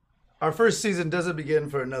 our first season doesn't begin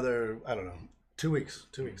for another, 2 weeks.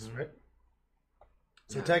 2 weeks, right?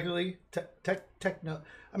 So technically,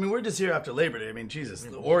 I mean, we're just here after Labor Day. I mean, Jesus,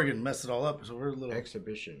 the Oregon messed it all up, so we're a little.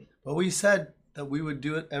 Exhibition. But we said that we would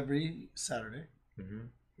do it every Saturday.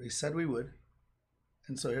 We said we would,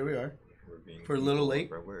 and so here we are. We're being For a little people late.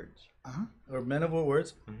 of our words. Or men of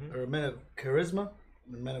words, or men of charisma,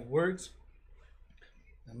 and men of words,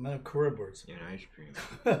 and men of career words. And ice cream.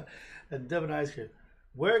 And Devin ice cream.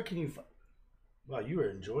 Where can you find? Wow, you were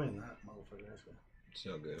enjoying that motherfucking ice cream.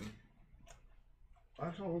 So good.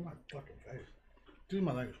 That's all over my fucking face. Do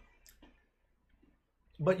my language.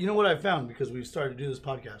 But you know what I found because we started to do this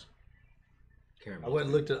podcast? I went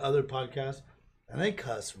and looked at other podcasts, and they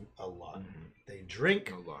cuss a lot. They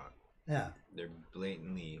drink, a lot. Yeah. They're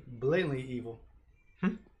blatantly. Blatantly evil.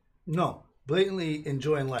 No, blatantly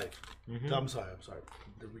enjoying life. Mhm. I'm sorry.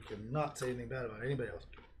 We cannot say anything bad about anybody else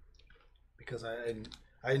because I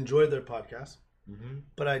enjoyed their podcast,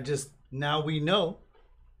 but I just now we know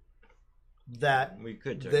that We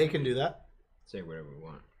could they can do that. say whatever we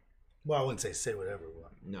want. Well, I wouldn't say whatever we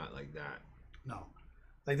want. Not like that. No,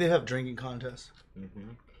 like they have drinking contests,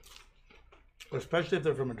 especially if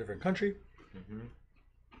they're from a different country.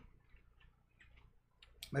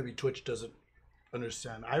 Maybe Twitch doesn't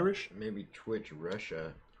understand Irish. Maybe Twitch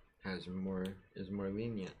Russia is more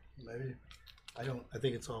lenient. Maybe. I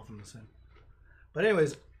think it's all from the same. But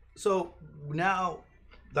anyways, so now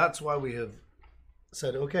that's why we have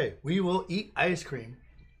said, okay, we will eat ice cream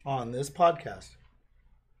on this podcast.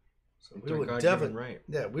 So It's we our would God-given definitely, right.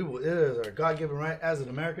 yeah, we will. It is our God-given right as an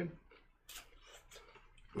American.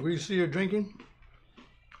 We see you drinking,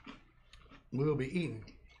 we will be eating.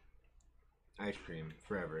 Ice cream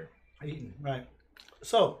forever. Eating, right.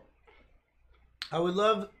 So, I would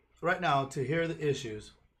love right now to hear the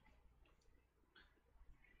issues.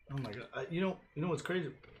 Oh my God! You know what's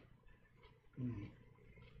crazy?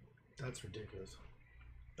 That's ridiculous.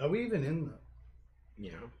 Are we even in the?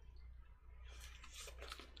 Yeah.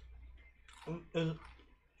 Is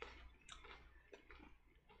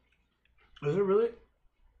it really?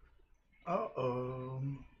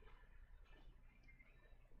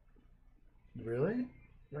 Really?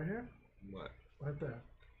 Right here? What? Right there.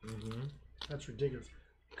 Mm-hmm. That's ridiculous.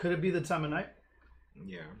 Could it be the time of night?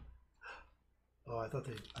 Yeah. Oh, I thought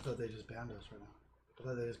they just banned us right now. I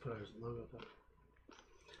thought they just put our logo up there.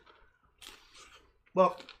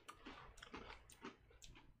 Well,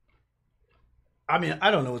 I mean, I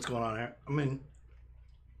don't know what's going on here. I mean,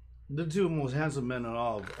 the two most handsome men in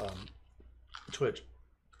all of Twitch.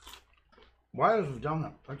 Why is it down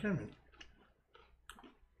there?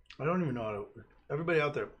 I don't even know how to. Everybody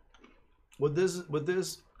out there, what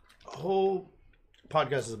this whole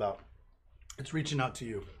podcast is about, it's reaching out to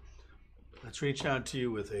you. Let's reach out to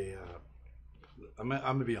you with a. I'm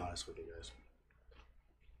gonna be honest with you guys.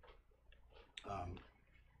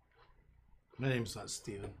 My name's not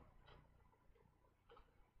Steven.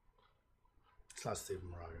 It's not Steven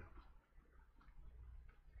Moraga.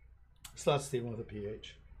 It's not Steven with a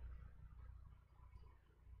PH.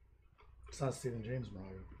 It's not Stephen James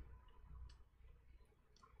Moraga.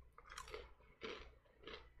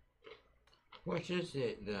 What is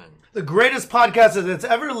it then? The greatest podcast that's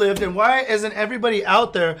ever lived, and why isn't everybody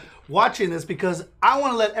out there watching this? Because I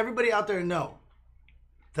want to let everybody out there know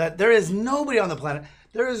that there is nobody on the planet,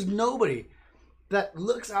 there is nobody that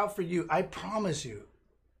looks out for you. I promise you,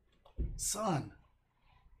 son,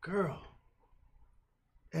 girl,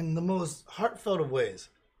 in the most heartfelt of ways.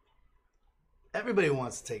 Everybody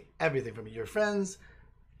wants to take everything from you. Your friends,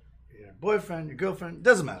 your boyfriend, your girlfriend,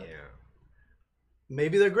 doesn't matter. Yeah.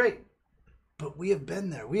 Maybe they're great, but we have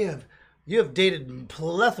been there. You have dated a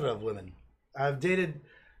plethora of women. I've dated,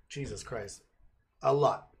 Jesus Christ, a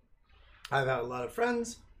lot. I've had a lot of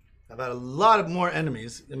friends. I've had a lot of more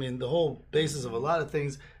enemies. I mean, the whole basis of a lot of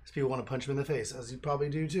things is people want to punch me in the face, as you probably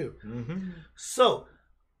do too. Mm-hmm. So,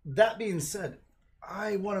 that being said,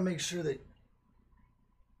 I want to make sure that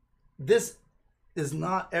this is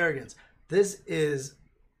not arrogance. This is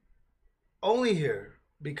only here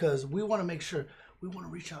because we want to make sure, we want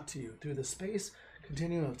to reach out to you through the space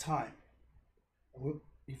continuum of time. You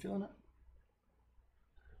feeling it?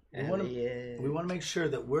 We want to make sure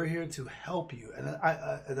that we're here to help you, and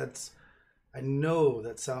I know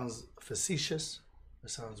that sounds facetious, it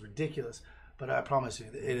sounds ridiculous, but I promise you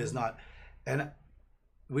that it is not. And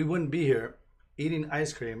we wouldn't be here eating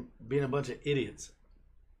ice cream, being a bunch of idiots,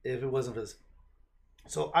 if it wasn't for this.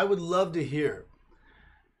 So I would love to hear.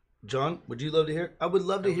 John, would you love to hear? I would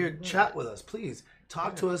love to hear. Chat with us, please.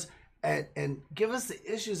 Talk to us and give us the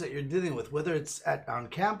issues that you're dealing with, whether it's on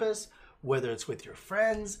campus, whether it's with your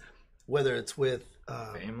friends, whether it's with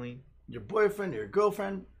Family. your boyfriend, your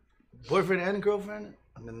girlfriend, boyfriend and girlfriend.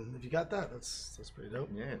 I mean, if you got that, that's pretty dope.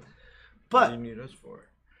 Yeah. But What do you need us for?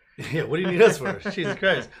 yeah, what do you need us for? Jesus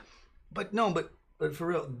Christ. But no, but for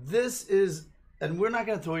real, this is, and we're not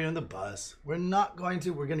going to throw you in the bus. We're not going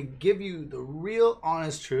to. We're going to give you the real,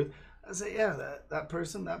 honest truth. I say, yeah, that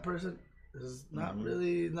person is not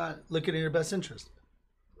really not looking in your best interest.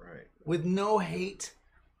 Right. With no hate,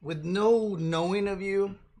 with no knowing of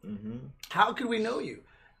you, Mm-hmm. how could we know you?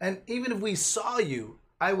 And even if we saw you,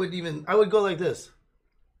 I would go like this.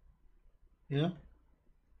 You know?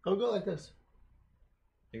 I would go like this.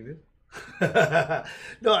 Like this?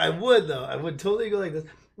 No, I would though. I would totally go like this.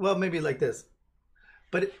 Well, maybe like this.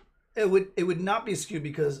 But it would not be skewed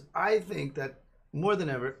because I think that more than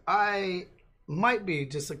ever, I might be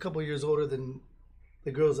just a couple years older than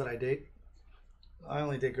the girls that I date. I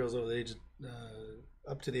only date girls over the age of,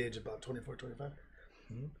 up to the age of about 24, 25.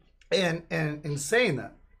 And in saying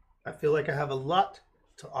that, I feel like I have a lot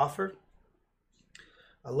to offer,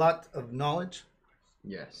 a lot of knowledge.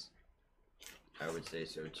 Yes. I would say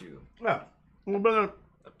so too. Yeah, a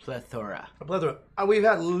Plethora. plethora. We've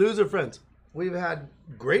had loser friends. We've had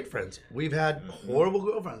great friends. We've had horrible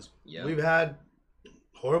girlfriends. Yep. We've had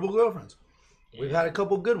horrible girlfriends. We've had a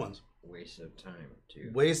couple good ones. Waste of time too.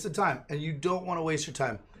 Waste of time, and you don't want to waste your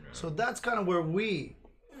time. So that's kind of where we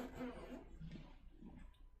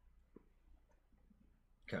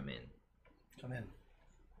Come in. come in.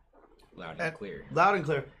 Loud and clear. Loud and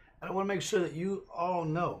clear. And I want to make sure that you all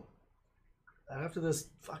know that after this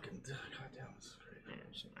fucking goddamn, this is great. Man,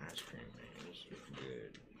 some ice cream, man. This is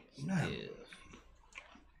good. Man. Yeah.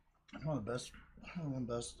 One of the best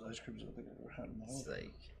ice creams I think I've ever had in my It's life.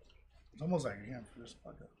 like It's almost like I can't for this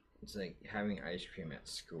podcast. it's like having ice cream at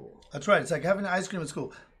school. That's right. It's like having ice cream at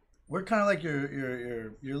school. We're kind of like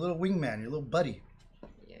your little wingman, your little buddy.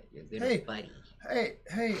 Yeah, your little Hey. buddy.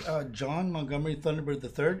 Hey, John Montgomery Thunderbird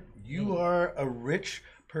III. You are a rich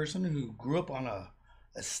person who grew up on a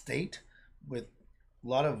estate with a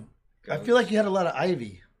lot of. I feel like you had a lot of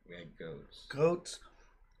ivy, We had goats. goats,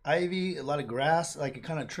 ivy, a lot of grass. Like it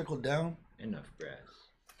kind of trickled down. Enough grass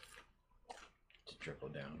to trickle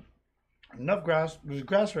down. Enough grass. There's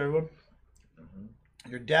grass for everyone.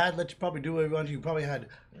 Your dad let you probably do whatever you wanted. You probably had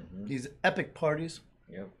these epic parties,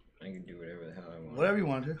 Yep. I can do whatever the hell I want. whatever you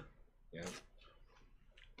wanted to. Yep.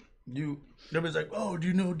 Everybody's like, oh, do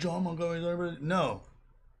you know John Montgomery Thunderbird? No,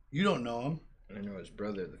 you don't know him. I know his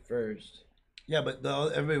brother the first. Yeah, but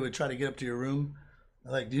everybody would try to get up to your room.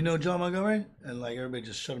 Like, do you know John Montgomery? And like everybody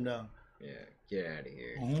just shut him down. Yeah. Get out of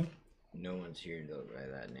here. Mm-hmm. No one's here to go by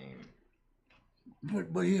that name.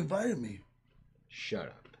 But he invited me. Shut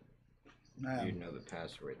up. Nah. You'd know the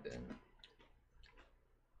password then.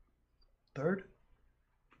 Third?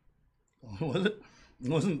 Was it? It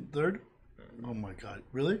wasn't third? Oh my god.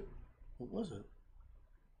 Really? What was it?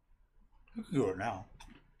 You can go there now.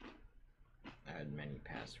 I had many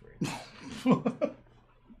passwords.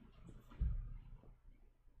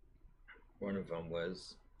 One of them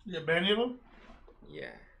was, You got many of them?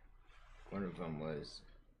 yeah. One of them was,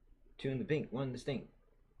 two in the pink, one in the stink.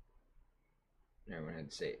 And everyone had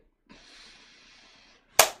to say it.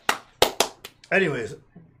 Anyways,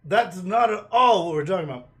 that's not at all what we're talking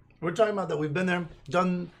about. We're talking about that we've been there,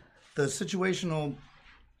 done the situational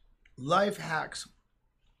life hacks.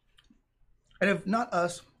 And if not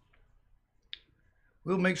us,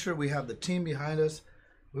 we'll make sure we have the team behind us.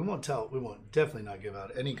 We won't definitely not give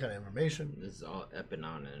out any kind of information. This is all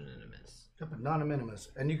anonymous. Anonymous.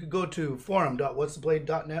 And you could go to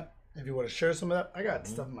forum.whatstheplay.net if you want to share some of that. I got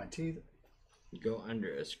stuff in my teeth. Go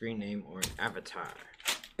under a screen name or an avatar.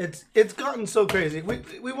 It's gotten so crazy.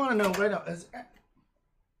 We want to know right now.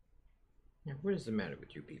 Yeah, what is the matter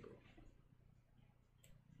with you people?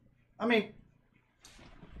 I mean,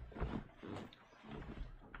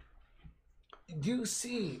 do you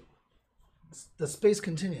see the space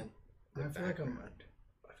continuum? I feel like I'm.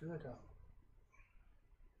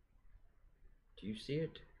 Do you see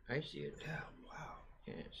it? I see it. Yeah. Wow.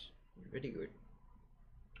 Yes. Very good.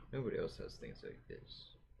 Nobody else has things like this.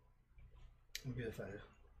 Maybe if I.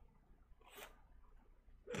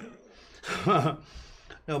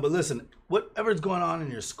 No, but listen. Whatever's going on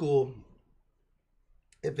in your school,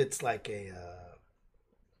 if it's like if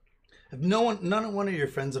none of your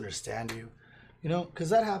friends understand you, you know, because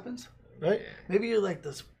that happens, right? Yeah. Maybe you're like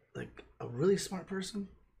a really smart person.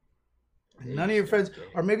 And none of your friends,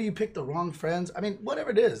 or maybe you picked the wrong friends. I mean, whatever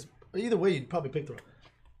it is, either way, you'd probably pick the wrong.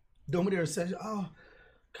 Nobody understands you. Oh,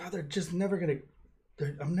 God, they're just never gonna.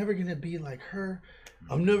 I'm never gonna be like her.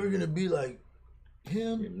 I'm never gonna be like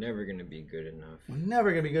him. You're never gonna be good enough. I'm never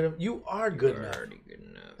gonna be good enough. You are good You're enough. already good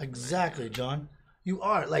enough. Exactly, John. You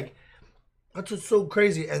are. Like, that's what's so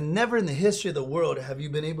crazy. And never in the history of the world have you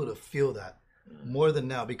been able to feel that more than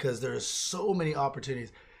now, because there are so many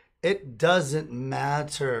opportunities. It doesn't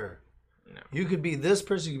matter. No. You could be this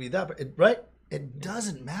person, you could be that, right? It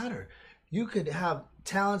doesn't matter. You could have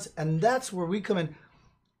talents, and that's where we come in.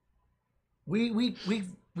 We've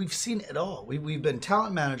seen it all. We've been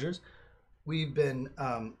talent managers. We've been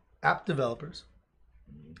app developers.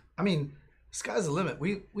 I mean, sky's the limit.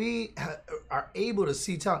 We are able to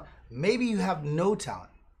see talent. Maybe you have no talent,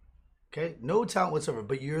 okay? No talent whatsoever,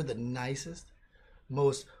 but you're the nicest,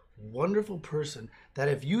 most wonderful person that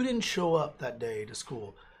if you didn't show up that day to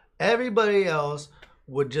school, everybody else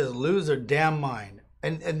would just lose their damn mind.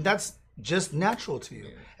 And that's just natural to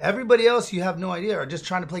you. Everybody else, you have no idea, are just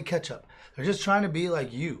trying to play catch up. They're just trying to be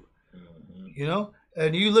like you, you know?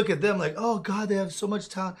 And you look at them like, oh God, they have so much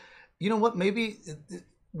talent. You know what? Maybe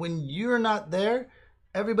when you're not there,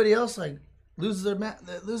 everybody else like loses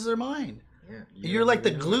their mind. Yeah, You're like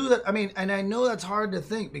the glue that, I mean, and I know that's hard to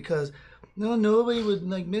think because nobody would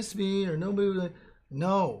like miss me or nobody would like,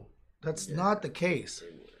 no, that's not the case.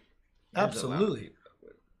 Absolutely.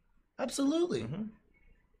 Absolutely.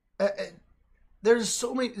 There's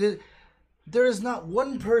so many, there is not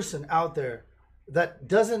one person out there that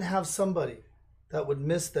doesn't have somebody that would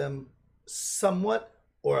miss them somewhat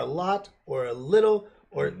or a lot or a little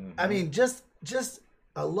or, I mean, just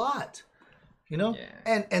a lot. You know,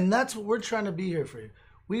 and that's what we're trying to be here for you.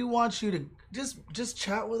 We want you to just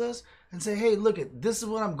chat with us and say, hey, look, this is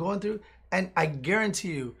what I'm going through, and I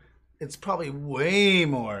guarantee you, it's probably way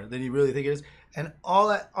more than you really think it is. And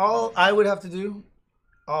all I would have to do,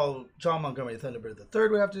 all John Montgomery Thunderbird III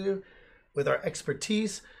would have to do, with our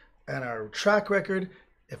expertise and our track record.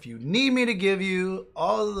 If you need me to give you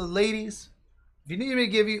all the ladies, if you need me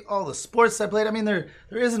to give you all the sports I played, I mean, there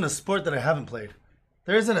isn't a sport that I haven't played.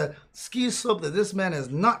 There isn't a ski slope that this man has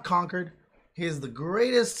not conquered. He is the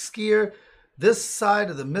greatest skier this side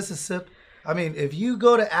of the Mississippi. I mean, if you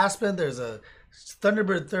go to Aspen, there's a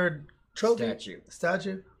Thunderbird III trophy.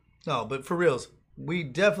 Statue. No, but for reals, we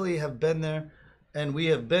definitely have been there. And we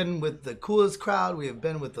have been with the coolest crowd. We have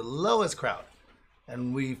been with the lowest crowd.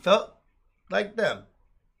 And we felt like them.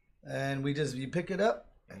 And you pick it up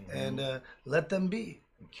and let them be.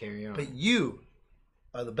 Carry on. But you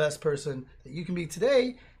are the best person that you can be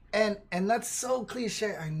today, and that's so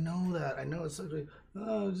cliche. I know that. I know it's so cliche.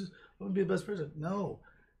 Oh, I just want to be the best person. No,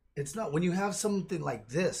 it's not. When you have something like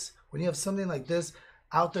this,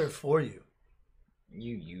 out there for you,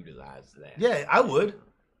 you utilize that. Yeah, I would.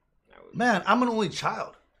 Man, I'm an only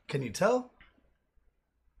child. Can you tell?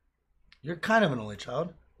 You're kind of an only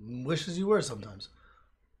child. Wishes you were sometimes.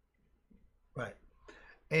 Right.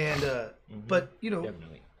 And but you know.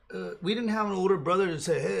 Definitely. We didn't have an older brother to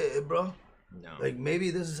say, hey, bro, No. like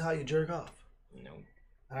maybe this is how you jerk off. No.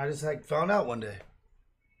 And I just like found out one day.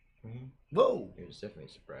 Whoa. It was definitely a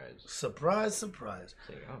surprise. Surprise. Say,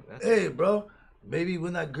 oh, that's Hey, bro, maybe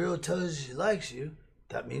when that girl tells you she likes you,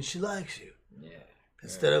 that means she likes you. yeah.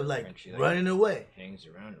 Instead of like running away. Hangs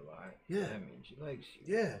around a lot. Yeah. That means she likes you.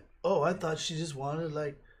 Yeah. Oh, I thought she just wanted to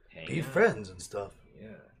like Hang be out. friends and stuff. Yeah.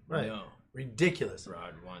 Right. No. Ridiculous.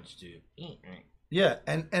 Rod wants to. Yeah,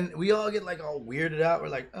 and we all get like all weirded out. We're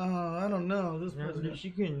like, oh, I don't know. This person. She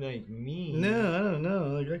couldn't like me. No, I don't know.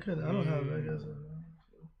 Like I couldn't. I don't have. I guess.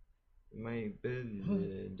 My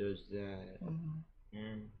bed does that.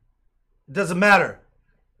 Doesn't matter.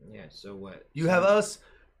 Yeah. So what? You have us.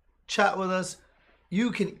 Chat with us.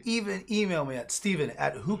 You can even email me at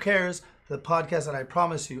Steven@whocares, the podcast, and I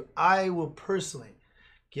promise you, I will personally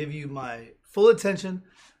give you my full attention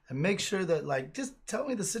and make sure that like just tell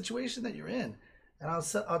me the situation that you're in. And I'll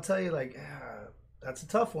tell you like, that's a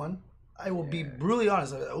tough one. I will be brutally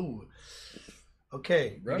honest. Like, oh,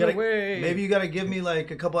 okay. Run away. Maybe you got to give me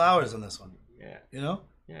like a couple hours on this one. Yeah. You know?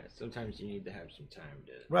 Yeah. Sometimes you need to have some time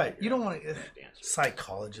to. Right. You don't want to answer.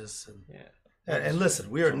 psychologists and Yeah. and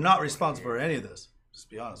listen. We are not responsible for any of this. Just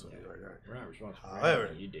be honest with you. We're not responsible for However,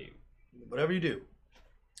 anything you do. Whatever you do,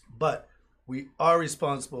 but we are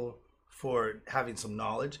responsible for having some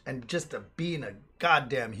knowledge and just being a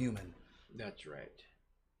goddamn human. That's right.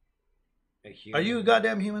 Are you a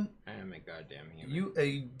goddamn human? I am a goddamn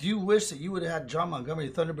human. Do you wish that you would have had John Montgomery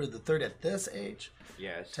Thunderbird III at this age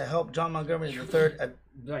Yes. to help John Montgomery III at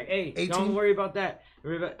Like, hey, 18? don't worry about that.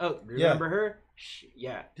 Remember her?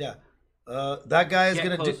 Yeah. yeah? That guy is Get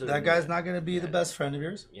gonna do. closer That to guy's me. not gonna be the best friend of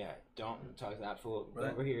yours. Yeah. Don't talk to that fool. Go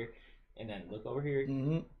Right. over here. And then look over here.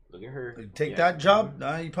 Mm-hmm. Look at her. Take that job?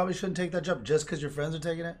 No, you probably shouldn't take that job just because your friends are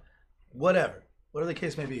taking it. Whatever the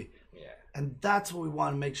case may be. Yeah. And that's what we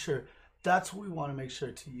want to make sure. That's what we want to make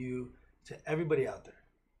sure to you, to everybody out there,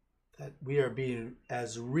 that we are being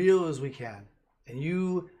as real as we can. And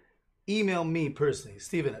you email me personally,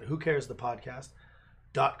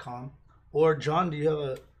 Steven@whocaresthepodcast.com. Or John, do you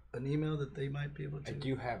have an email that they might be able to? I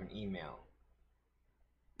do have an email.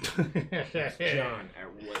 John,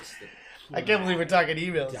 John@whatstheplay.net. I can't believe we're talking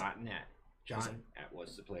emails.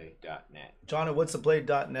 John@whatstheplay.net.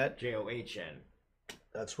 John@whatstheplay.net. JOHN.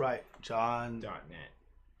 That's right. John. .net.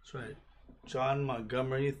 That's right. John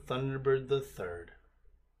Montgomery Thunderbird III.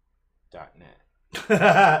 .net.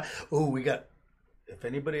 Oh, we got. If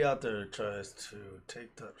anybody out there tries to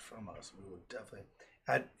take that from us, we will definitely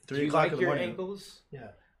at 3 o'clock in the morning. Ankles?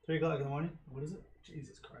 Yeah, 3 o'clock in the morning. What is it?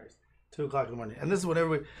 Jesus Christ! 2 o'clock in the morning, and this is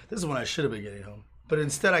when I should have been getting home. But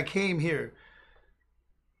instead, I came here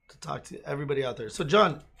to talk to everybody out there. So,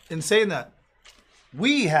 John, in saying that, if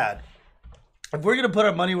we're going to put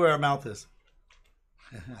our money where our mouth is,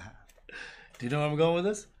 do you know where I'm going with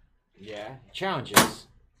this? Yeah. Challenges.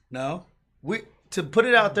 No. To put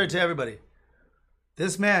it out there to everybody,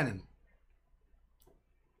 this man,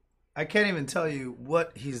 I can't even tell you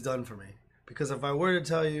what he's done for me. Because if I were to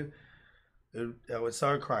tell you, I would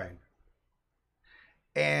start crying.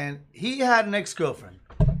 And he had an ex-girlfriend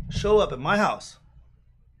show up at my house.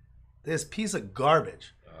 This piece of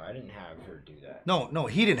garbage. Oh, I didn't have her do that. No,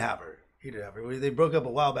 he didn't have her. They broke up a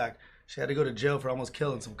while back. She had to go to jail for almost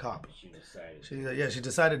killing some cop. She decided. She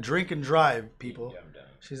decided to drink and drive, people. Dumb.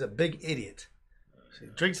 She's a big idiot. She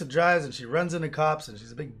drinks and drives, and she runs into cops, and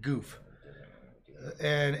she's a big goof.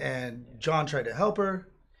 And John tried to help her,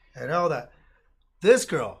 and all that. This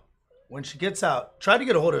girl, when she gets out, tried to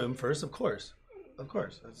get a hold of him first, of course.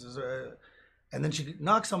 And then she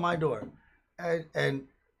knocks on my door, and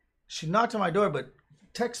she knocked on my door, but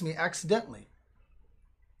texted me accidentally.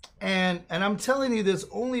 And I'm telling you this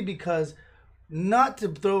only because, not to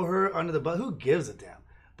throw her under the bus. Who gives a damn?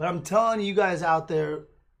 But I'm telling you guys out there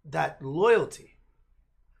that loyalty,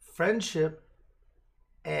 friendship,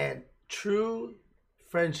 and true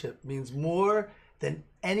friendship means more than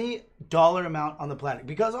any dollar amount on the planet.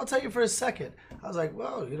 Because I'll tell you for a second, I was like,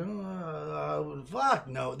 well, fuck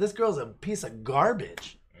no, this girl's a piece of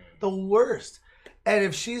garbage, the worst. And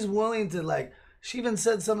if she's willing to, she even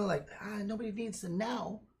said something like, nobody needs to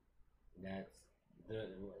know. That's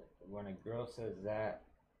when a girl says that,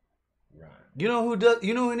 run. You know who does?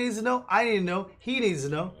 You know who needs to know? I need to know. He needs to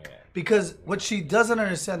know. Yeah. Because what she doesn't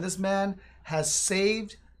understand, this man has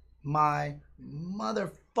saved my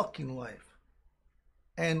motherfucking life.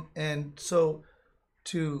 And so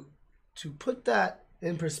to put that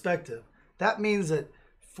in perspective, that means that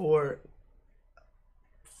for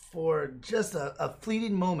just a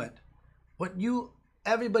fleeting moment, what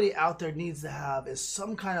everybody out there needs to have is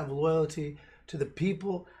some kind of loyalty to the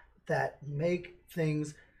people that make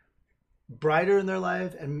things brighter in their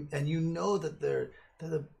life, and you know that they're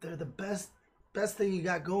the best thing you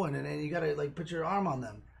got going, and you gotta put your arm on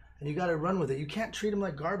them, and you gotta run with it. You can't treat them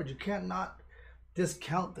like garbage. You can't not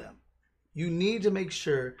discount them. You need to make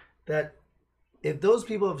sure that if those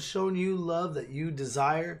people have shown you love that you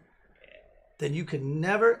desire, then you can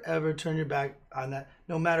never ever turn your back on that.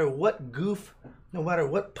 No matter what goof, no matter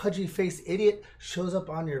what pudgy-faced idiot shows up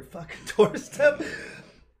on your fucking doorstep.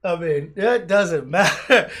 I mean, it doesn't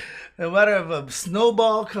matter. No matter if a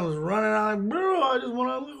snowball comes running out, bro, I just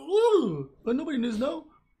want to, woo, but nobody needs to know.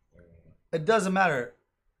 It doesn't matter,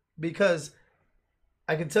 because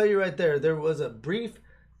I can tell you right there was a brief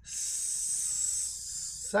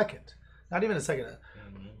second, not even a second,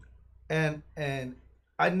 and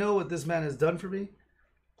I know what this man has done for me,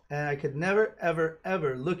 and I could never, ever,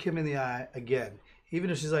 ever look him in the eye again. Even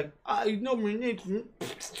if she's like, nobody needs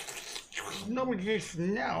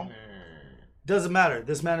now. Doesn't matter.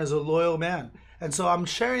 This man is a loyal man. And so I'm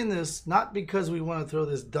sharing this not because we want to throw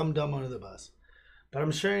this dumb under the bus, but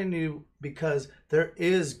I'm sharing you because there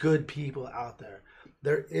is good people out there.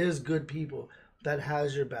 There is good people that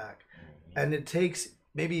has your back. And it takes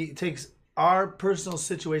our personal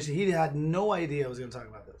situation. He had no idea I was going to talk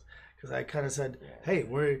about this, because I kind of said, hey,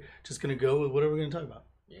 we're just going to go with whatever we're going to talk about.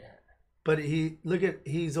 Yeah. But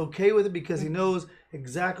he's okay with it, because he knows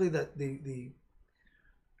exactly that the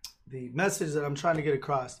message that I'm trying to get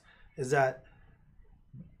across is that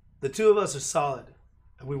the two of us are solid,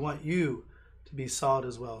 and we want you to be solid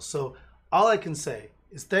as well. So all I can say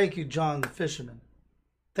is thank you, John the Fisherman.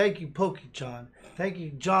 Thank you, Pokey John. Thank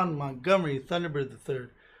you, John Montgomery Thunderbird III,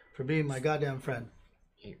 for being my goddamn friend.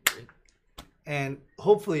 And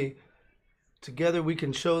hopefully together we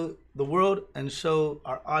can show the world and show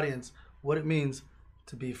our audience what it means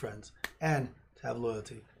to be friends and to have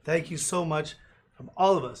loyalty. Thank you so much from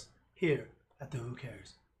all of us here at the Who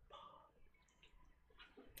Cares.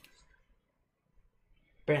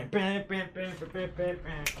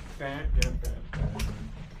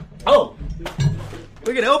 Oh,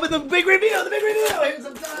 we're gonna open the big reveal. Here's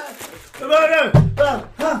some time. The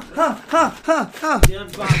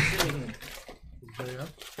unboxing.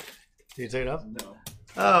 Did you take it up? No.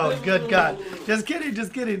 Oh, good God. Just kidding.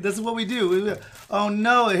 This is what we do. Oh,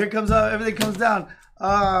 no. Here comes out. Everything comes down.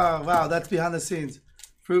 Oh, wow. That's behind the scenes.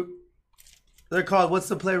 Fruit. They're called, what's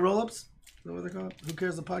the play, roll-ups? Is that what they're called? Who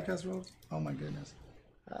Cares, the podcast roll-ups? Oh, my goodness.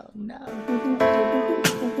 Oh, no.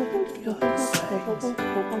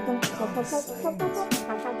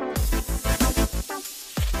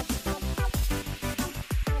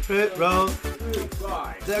 Fruit roll.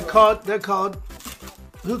 They're called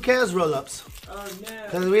Who Cares roll-ups. Oh no.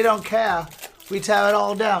 Because we don't care. We tear it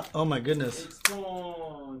all down. Oh my goodness. It's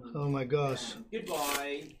gone. Oh my gosh.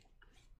 Goodbye.